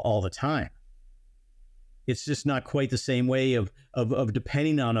people all the time. It's just not quite the same way of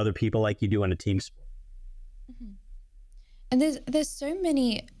depending on other people like you do in a team sport. And there's so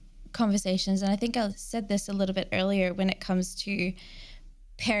many conversations, and I think I said this a little bit earlier when it comes to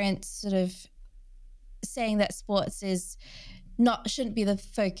parents sort of saying that sports shouldn't be the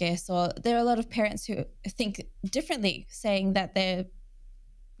focus, or there are a lot of parents who think differently, saying that their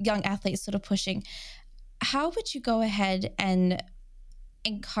young athletes sort of pushing. How would you go ahead and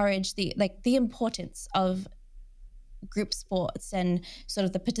encourage the importance of group sports and sort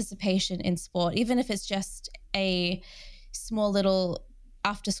of the participation in sport, even if it's just a small little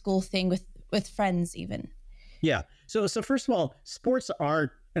after school thing with friends even? Yeah. So first of all, sports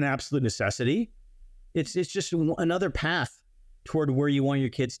are an absolute necessity. It's just another path toward where you want your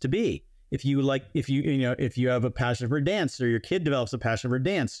kids to be. If you have a passion for dance, or your kid develops a passion for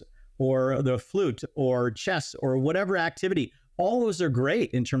dance or the flute or chess or whatever activity, all those are great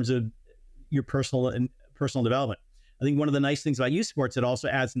in terms of your personal development. I think one of the nice things about youth sports, it also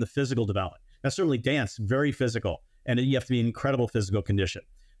adds in the physical development. Now, certainly dance, very physical, and you have to be in incredible physical condition.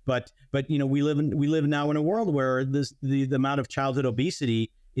 But we live now in a world where the amount of childhood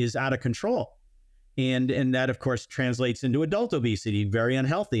obesity is out of control. And that, of course, translates into adult obesity, very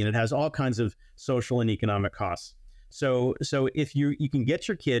unhealthy, and it has all kinds of social and economic costs. So if you can get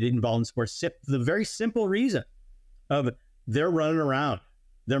your kid involved in sports, the very simple reason of they're running around,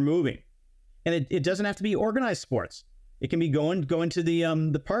 they're moving, and it doesn't have to be organized sports. It can be going to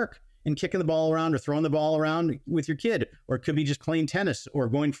the park and kicking the ball around or throwing the ball around with your kid, or it could be just playing tennis or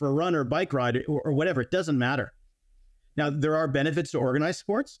going for a run or bike ride or whatever. It doesn't matter. Now, there are benefits to organized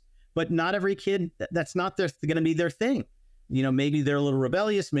sports, but not every kid, that's not going to be their thing. Maybe they're a little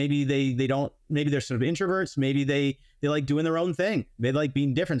rebellious. Maybe maybe they're sort of introverts. Maybe they like doing their own thing. They like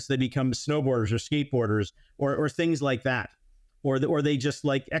being different. So they become snowboarders or skateboarders or things like that. Or they just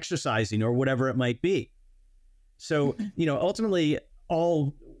like exercising or whatever it might be. So, ultimately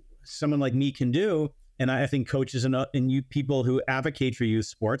all someone like me can do, and I think coaches and you people who advocate for youth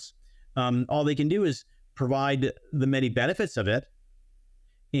sports, all they can do is provide the many benefits of it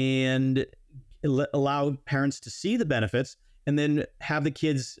and allow parents to see the benefits and then have the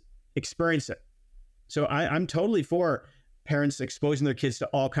kids experience it. So I'm totally for parents exposing their kids to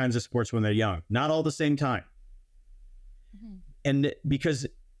all kinds of sports when they're young, not all at the same time. And because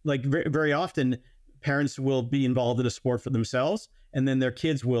very, very often parents will be involved in a sport for themselves, and then their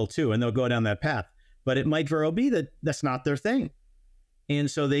kids will too, and they'll go down that path. But it might very well be that that's not their thing.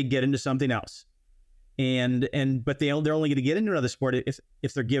 And so they get into something else. But they're only going to get into another sport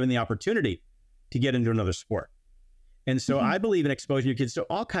if they're given the opportunity to get into another sport. And so I believe in exposing your kids to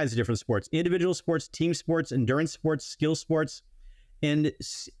all kinds of different sports, individual sports, team sports, endurance sports, skill sports. And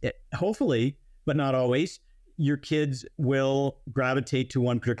hopefully, but not always, your kids will gravitate to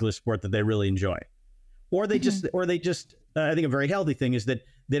one particular sport that they really enjoy. Or they just, I think a very healthy thing is that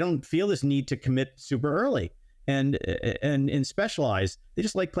they don't feel this need to commit super early and specialize. They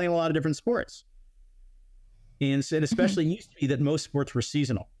just like playing a lot of different sports. And so it especially used to be that most sports were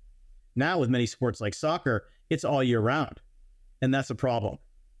seasonal. Now with many sports like soccer, it's all year round. And that's a problem.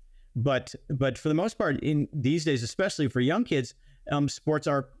 But for the most part, in these days, especially for young kids, sports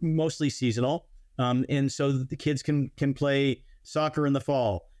are mostly seasonal. And so the kids can play soccer in the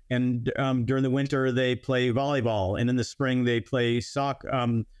fall. And during the winter, they play volleyball. And in the spring, they play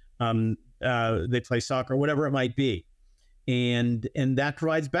soccer, whatever it might be. And that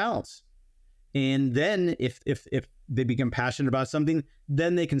provides balance. And then if they become passionate about something,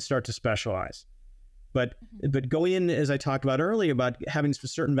 then they can start to specialize. But going in, as I talked about earlier, about having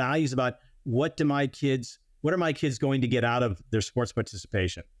certain values about what are my kids going to get out of their sports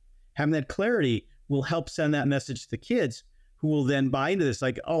participation? Having that clarity will help send that message to the kids, who will then buy into this.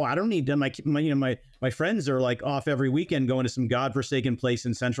 Like, oh, I don't need to, my friends are like off every weekend going to some godforsaken place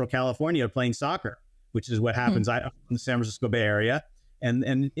in Central California playing soccer, which is what happens in the San Francisco Bay Area.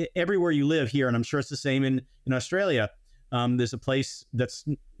 And everywhere you live here, and I'm sure it's the same in Australia, there's a place that's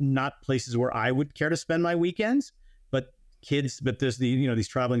not places where I would care to spend my weekends, but there's these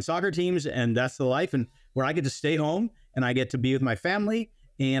traveling soccer teams, and that's the life, and where I get to stay home and I get to be with my family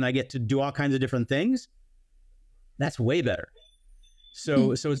and I get to do all kinds of different things. That's way better.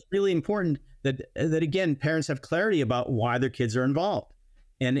 So it's really important that again, parents have clarity about why their kids are involved,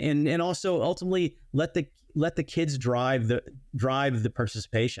 and also ultimately let the kids drive the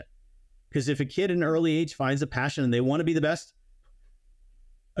participation. Because if a kid at an early age finds a passion and they want to be the best,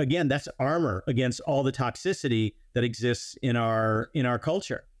 again, that's armor against all the toxicity that exists in our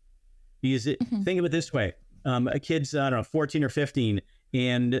culture. Because think of it this way: a kid's 14 or 15,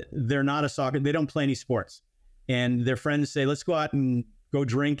 and they're not they don't play any sports, and their friends say, "Let's go out and go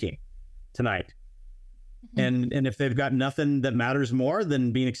drinking tonight." And if they've got nothing that matters more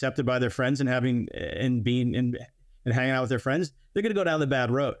than being accepted by their friends and hanging out with their friends, they're going to go down the bad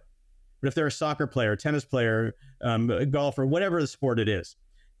road. But if they're a soccer player, tennis player, a golfer, whatever the sport it is,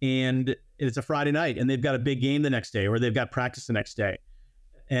 and it's a Friday night and they've got a big game the next day, or they've got practice the next day,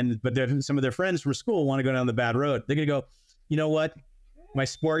 but some of their friends from school want to go down the bad road, they're going to go, you know what? My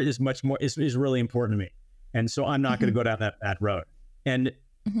sport is is really important to me. And so I'm not going to go down that bad road. And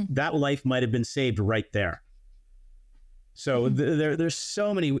that life might have been saved right there. So there's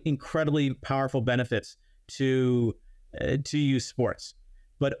so many incredibly powerful benefits to use sports,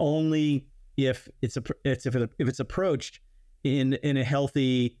 but only if it's approached in a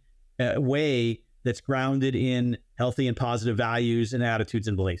healthy way that's grounded in healthy and positive values and attitudes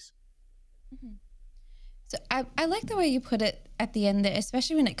and beliefs. So I like the way you put it at the end there,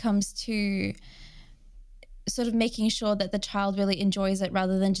 especially when it comes to sort of making sure that the child really enjoys it,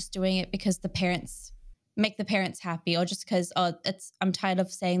 rather than just doing it because the parents make the parents happy, or just because, I'm tired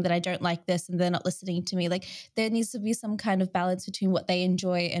of saying that I don't like this and they're not listening to me. Like, there needs to be some kind of balance between what they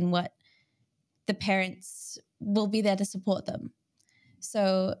enjoy and what the parents will be there to support them.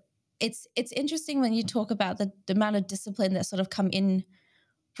 So it's interesting when you talk about the amount of discipline that sort of come in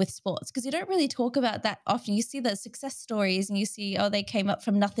with sports, because you don't really talk about that often. You see the success stories and you see, they came up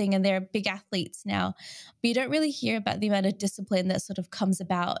from nothing and they're big athletes now, but you don't really hear about the amount of discipline that sort of comes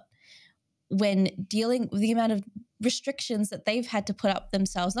about when dealing with the amount of restrictions that they've had to put up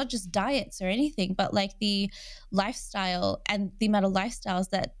themselves, not just diets or anything, but like the lifestyle and the amount of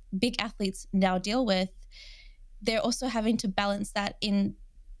lifestyles that big athletes now deal with. They're also having to balance that in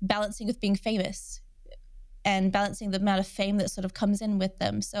balancing with being famous and balancing the amount of fame that sort of comes in with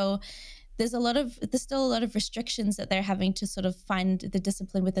them. So there's still a lot of restrictions that they're having to sort of find the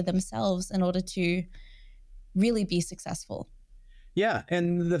discipline within themselves in order to really be successful. Yeah.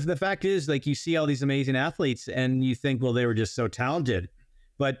 And the fact is, like, you see all these amazing athletes and you think, well, they were just so talented.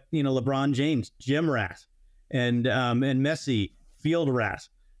 But, LeBron James, gym rat, and Messi, field rat.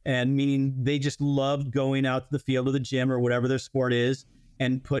 And meaning they just loved going out to the field or the gym or whatever their sport is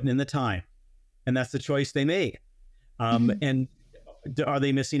and putting in the time. And that's the choice they made. And are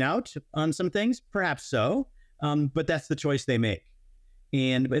they missing out on some things? Perhaps so. But that's the choice they make.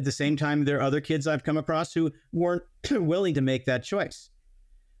 And at the same time, there are other kids I've come across who weren't willing to make that choice.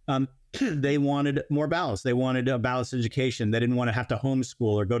 They wanted more balance. They wanted a balanced education. They didn't want to have to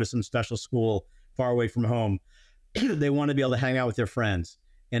homeschool or go to some special school far away from home. They want to be able to hang out with their friends.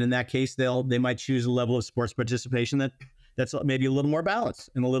 And in that case, they might choose a level of sports participation that's maybe a little more balanced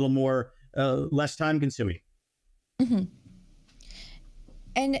and a little more less time consuming. Mm-hmm.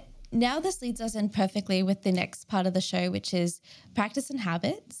 And now this leads us in perfectly with the next part of the show, which is practice and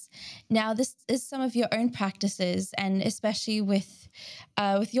habits. Now, this is some of your own practices, and especially with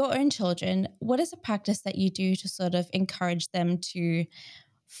your own children, what is a practice that you do to sort of encourage them to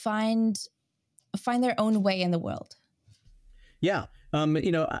find their own way in the world? Yeah.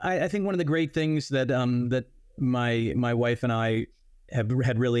 I think one of the great things that that my wife and I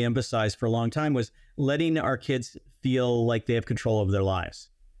had really emphasized for a long time was letting our kids feel like they have control over their lives,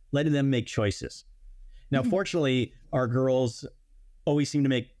 letting them make choices. Now, fortunately, our girls always seem to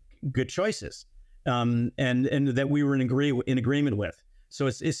make good choices, and that we were in agreement with. So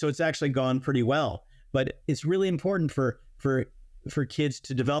it's actually gone pretty well. But it's really important for kids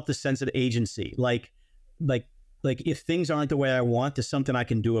to develop the sense of agency, like if things aren't the way I want, there's something I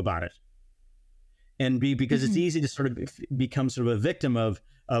can do about it. And because it's easy to sort of become sort of a victim of,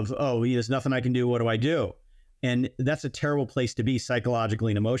 oh, there's nothing I can do. What do I do? And that's a terrible place to be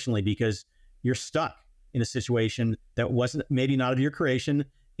psychologically and emotionally, because you're stuck in a situation that wasn't maybe not of your creation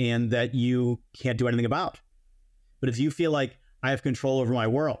and that you can't do anything about. But if you feel like I have control over my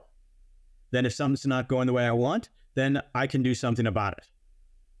world, then if something's not going the way I want, then I can do something about it.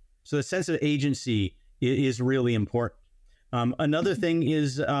 So the sense of agency is really important. Another thing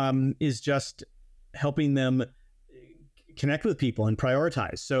is just helping them connect with people and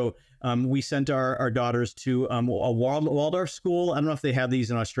prioritize. So we sent our daughters to a Waldorf school. I don't know if they have these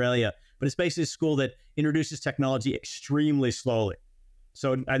in Australia, but it's basically a school that introduces technology extremely slowly.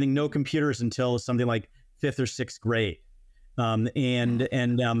 So I think no computers until something like 5th or 6th grade. My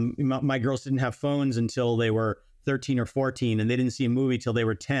girls didn't have phones until they were 13 or 14, and they didn't see a movie till they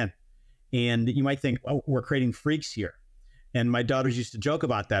were 10. And you might think, oh, we're creating freaks here. And my daughters used to joke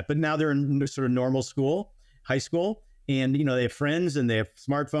about that, but now they're in sort of normal school, high school, and they have friends and they have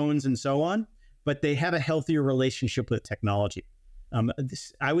smartphones and so on, but they have a healthier relationship with technology.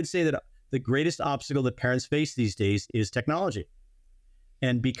 I would say that the greatest obstacle that parents face these days is technology.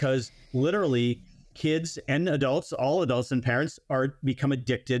 And because literally kids and adults, all adults and parents are become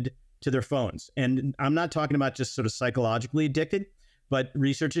addicted to their phones. And I'm not talking about just sort of psychologically addicted, but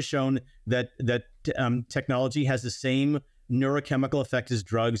research has shown that technology has the same neurochemical effect as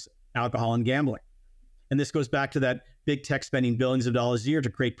drugs, alcohol, and gambling. And this goes back to that big tech spending billions of dollars a year to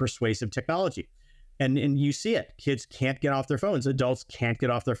create persuasive technology. And you see it. Kids can't get off their phones. Adults can't get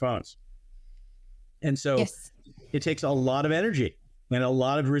off their phones. And so it takes a lot of energy and a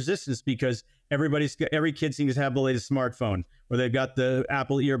lot of resistance, because every kid seems to have the latest smartphone, or they've got the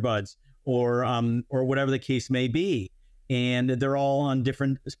Apple earbuds, or whatever the case may be. And they're all on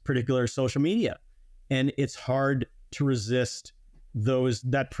different particular social media. And it's hard to resist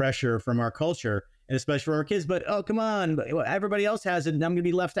that pressure from our culture, and especially for our kids. But, oh, come on, everybody else has it and I'm going to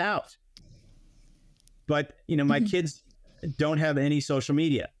be left out. But, my kids don't have any social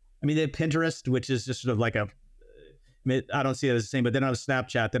media. I mean, they have Pinterest, which is just sort of like I don't see it as the same, but they don't have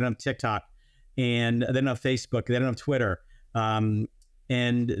Snapchat, they don't have TikTok, and they don't have Facebook, they don't have Twitter. And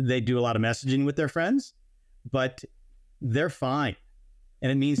they do a lot of messaging with their friends, but they're fine.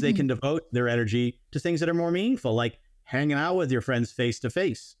 And it means they can devote their energy to things that are more meaningful, like hanging out with your friends face to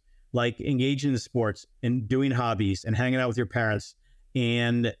face, like engaging in sports and doing hobbies and hanging out with your parents,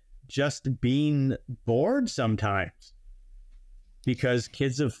 and just being bored sometimes, because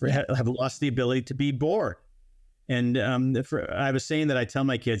kids have lost the ability to be bored. And I have a saying that I tell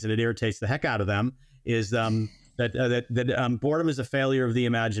my kids, and it irritates the heck out of them, is that boredom is a failure of the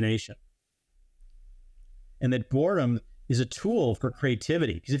imagination. And that boredom is a tool for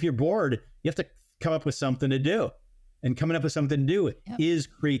creativity. Because if you're bored, you have to come up with something to do. And coming up with something to do is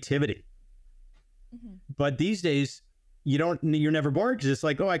creativity. But these days, you're never bored, because it's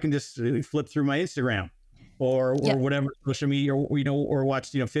like, oh, I can just flip through my Instagram or whatever social media, or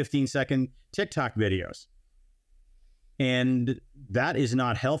watch 15-second TikTok videos. And that is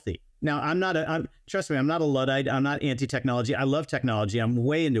not healthy. Now, trust me, I'm not a Luddite. I'm not anti-technology. I love technology. I'm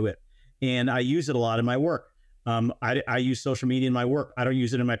way into it. And I use it a lot in my work. I use social media in my work. I don't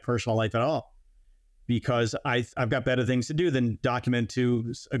use it in my personal life at all, because I've got better things to do than document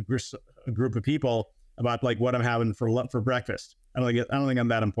to a group of people about like what I'm having for breakfast. I don't think I'm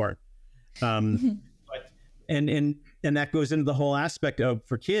that important. But that goes into the whole aspect of,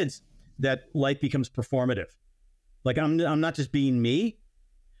 for kids, that life becomes performative. Like I'm not just being me,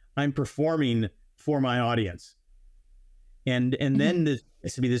 I'm performing for my audience. And then there's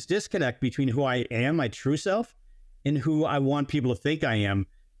to be this disconnect between who I am, my true self, and who I want people to think I am.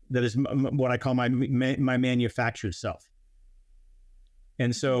 That is what I call my manufactured self.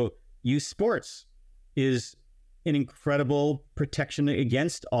 And so youth sports is an incredible protection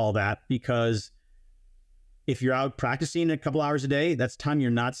against all that, because if you're out practicing a couple hours a day, that's time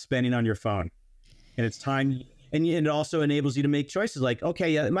you're not spending on your phone. And it's time, and it also enables you to make choices like,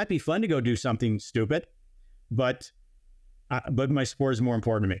 okay, yeah, it might be fun to go do something stupid, but my sport is more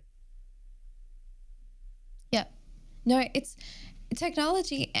important to me. Yeah. No, it's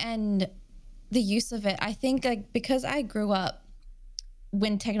technology and the use of it. I think like because I grew up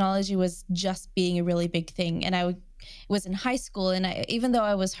when technology was just being a really big thing, and I was in high school, and even though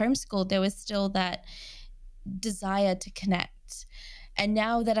I was homeschooled, there was still that desire to connect. And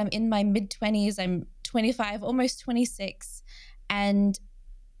now that I'm in my mid-20s, I'm 25, almost 26, and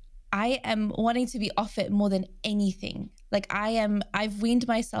I am wanting to be off it more than anything. Like I've weaned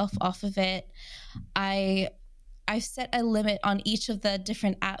myself off of it. I've set a limit on each of the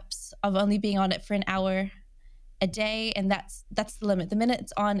different apps of only being on it for an hour a day, and that's the limit. The minute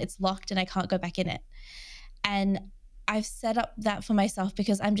it's on, it's locked and I can't go back in it. And I've set up that for myself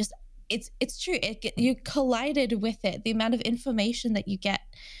because I'm just, it's true. You collided with it. The amount of information that you get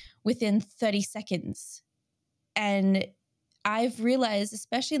within 30 seconds. And I've realized,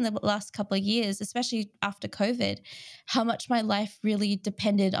 especially in the last couple of years, especially after COVID, how much my life really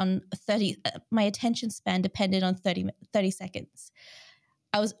depended on my attention span depended on 30 seconds.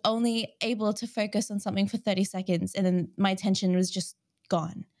 I was only able to focus on something for 30 seconds and then my attention was just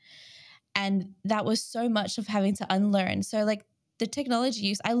gone. And that was so much of having to unlearn. So like the technology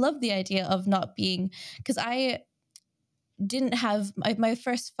use, I love the idea of not being, because I didn't have, my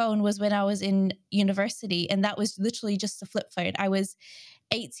first phone was when I was in university, and that was literally just a flip phone. I was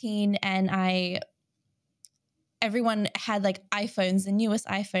 18 and everyone had like iPhones, the newest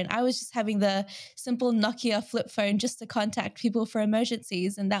iPhone. I was just having the simple Nokia flip phone just to contact people for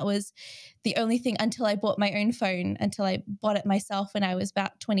emergencies. And that was the only thing until I bought my own phone, until I bought it myself when I was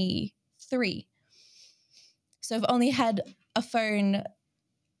about 23. So I've only had a phone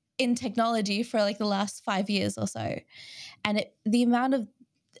in technology for like the last 5 years or so. And the amount of,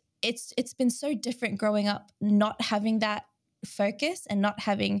 it's been so different growing up, not having that focus and not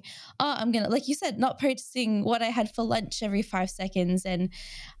having, I'm going to, like you said, not posting what I had for lunch every 5 seconds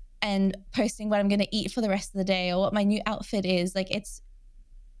and posting what I'm going to eat for the rest of the day or what my new outfit is. Like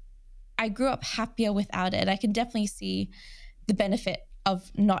I grew up happier without it. I can definitely see the benefit of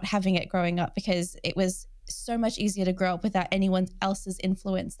not having it growing up, because it was so much easier to grow up without anyone else's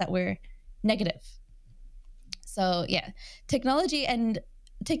influence that were negative. So yeah, technology and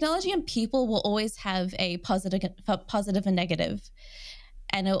people will always have a positive and negative,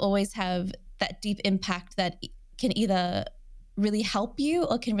 and it'll always have that deep impact that can either really help you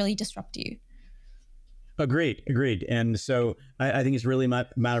or can really disrupt you. Agreed. And so I think it's really a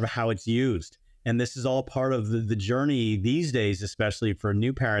matter of how it's used. And this is all part of the journey these days, especially for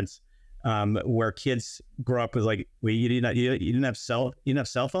new parents, where kids grow up with like, wait, you didn't have cell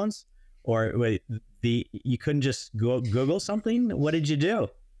phones, or wait, you couldn't just Google something. What did you do?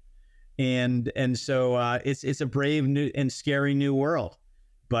 And so it's a brave new and scary new world,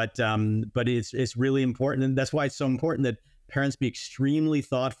 but it's really important, and that's why it's so important that parents be extremely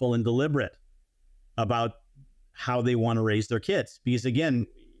thoughtful and deliberate about how they want to raise their kids. Because again,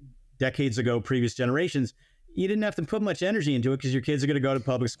 decades ago, previous generations, you didn't have to put much energy into it because your kids are going to go to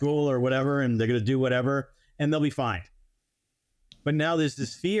public school or whatever, and they're going to do whatever, and they'll be fine. But now there's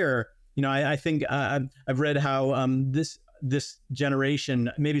this fear. You know, I think I've read how this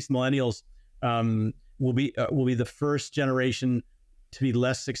generation, maybe it's millennials, will be the first generation to be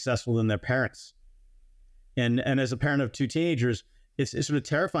less successful than their parents. And as a parent of two teenagers, it's sort of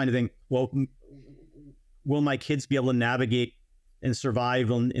terrifying to think, well, will my kids be able to navigate and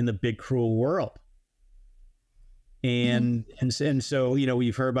survive in the big, cruel world? And so, you know,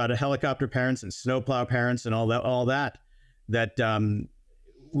 we've heard about helicopter parents and snowplow parents and all that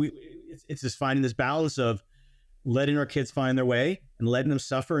it's just finding this balance of letting our kids find their way and letting them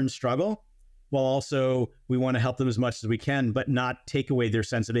suffer and struggle, while also we want to help them as much as we can, but not take away their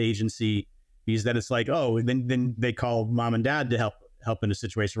sense of agency, because then it's like, oh, then they call mom and dad to help in a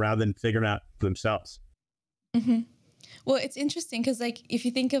situation rather than figuring it out for themselves. Mm-hmm. Well, it's interesting because, like, if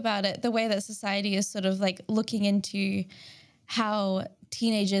you think about it, the way that society is sort of like looking into how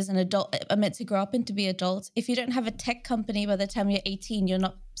teenagers and adults are meant to grow up and to be adults. If you don't have a tech company by the time you're 18, you're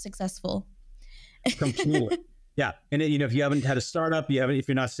not successful. Completely. Yeah. And you know, if you haven't had a startup, if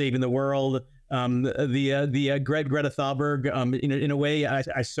you're not saving the world, Greta Thunberg, in a way,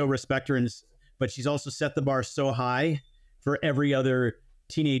 I so respect her, but she's also set the bar so high for every other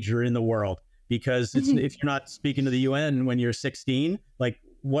teenager in the world, because if you're not speaking to the UN when you're 16, like,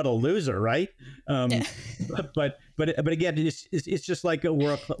 what a loser, right? Yeah. But again, it's just like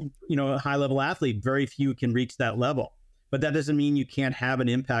a high level athlete. Very few can reach that level, but that doesn't mean you can't have an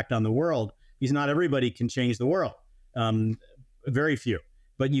impact on the world because not everybody can change the world. Very few,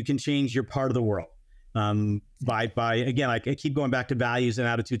 but you can change your part of the world. By again, I keep going back to values and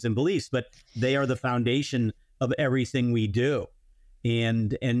attitudes and beliefs, but they are the foundation of everything we do.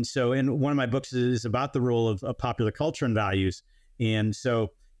 And so one of my books is about the role of popular culture and values. And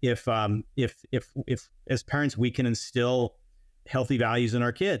so if as parents we can instill healthy values in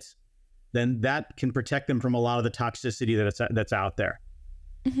our kids, then that can protect them from a lot of the toxicity that's out there.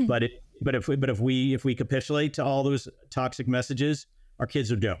 Mm-hmm. But if we capitulate to all those toxic messages, our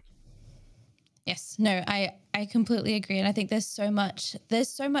kids are doomed. Yes, no, I completely agree. And I think there's so much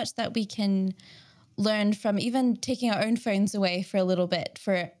that we can learn from even taking our own phones away for a little bit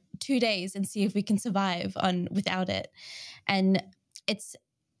for 2 days and see if we can survive without it. And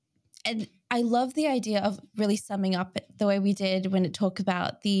I love the idea of really summing up the way we did when it talked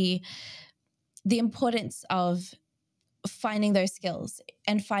about the importance of finding those skills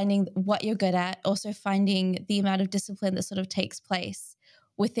and finding what you're good at, also finding the amount of discipline that sort of takes place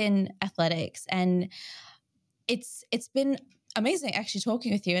within athletics. And it's been amazing actually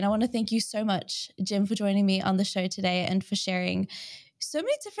talking with you. And I want to thank you so much, Jim, for joining me on the show today and for sharing so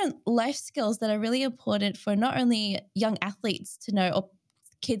many different life skills that are really important for not only young athletes to know, or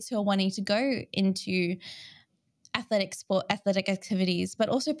kids who are wanting to go into athletic activities, but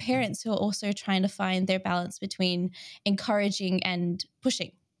also parents who are also trying to find their balance between encouraging and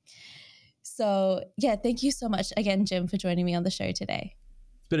pushing. So yeah, thank you so much again, Jim, for joining me on the show today.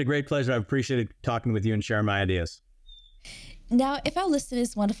 It's been a great pleasure. I've appreciated talking with you and sharing my ideas. Now, if our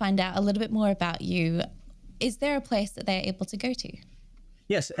listeners want to find out a little bit more about you, is there a place that they're able to go to?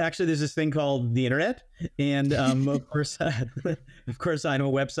 Yes, actually, there's this thing called the internet, and of course, I have a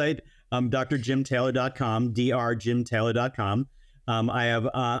website, drjimtaylor.com, drjimtaylor.com. I have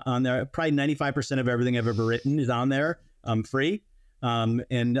on there probably 95% of everything I've ever written is on there, free,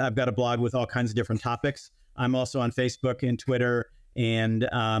 and I've got a blog with all kinds of different topics. I'm also on Facebook and Twitter and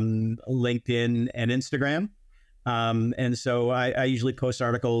LinkedIn and Instagram, and so I usually post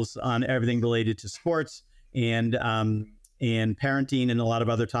articles on everything related to sports and parenting and a lot of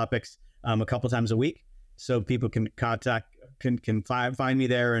other topics a couple times a week. So people can find me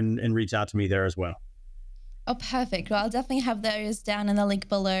there and reach out to me there as well. Oh, perfect. Well, I'll definitely have those down in the link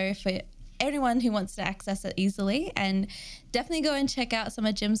below for everyone who wants to access it easily, and definitely go and check out some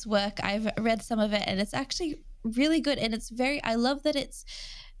of Jim's work. I've read some of it and it's actually really good. And I love that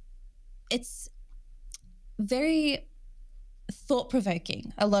it's very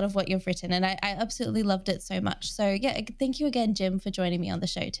thought-provoking, a lot of what you've written, and I absolutely loved it so much. So yeah, thank you again, Jim, for joining me on the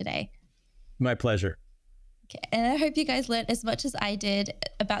show today. My pleasure. Okay, and I hope you guys learned as much as I did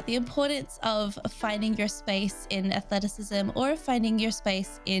about the importance of finding your space in athleticism, or finding your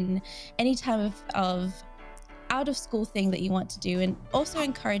space in any type of out of school thing that you want to do, and also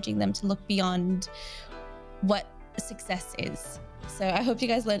encouraging them to look beyond what success is. So I hope you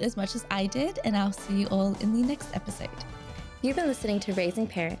guys learned as much as I did, and I'll see you all in the next episode. You've been listening to Raising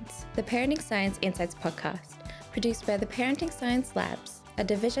Parents, the Parenting Science Insights podcast, produced by the Parenting Science Labs, a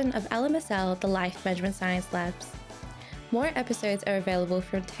division of LMSL, the Life Management Science Labs. More episodes are available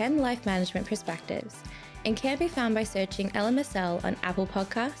from 10 life management perspectives and can be found by searching LMSL on Apple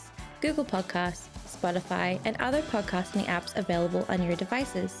Podcasts, Google Podcasts, Spotify, and other podcasting apps available on your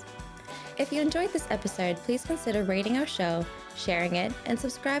devices. If you enjoyed this episode, please consider rating our show, sharing it, and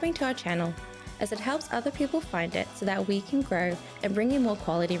subscribing to our channel, as it helps other people find it so that we can grow and bring you more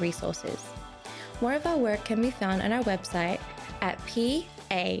quality resources. More of our work can be found on our website at pa.lmsl.net,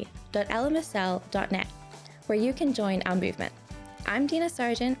 where you can join our movement. I'm Dina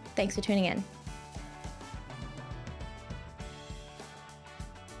Sargeant. Thanks for tuning in.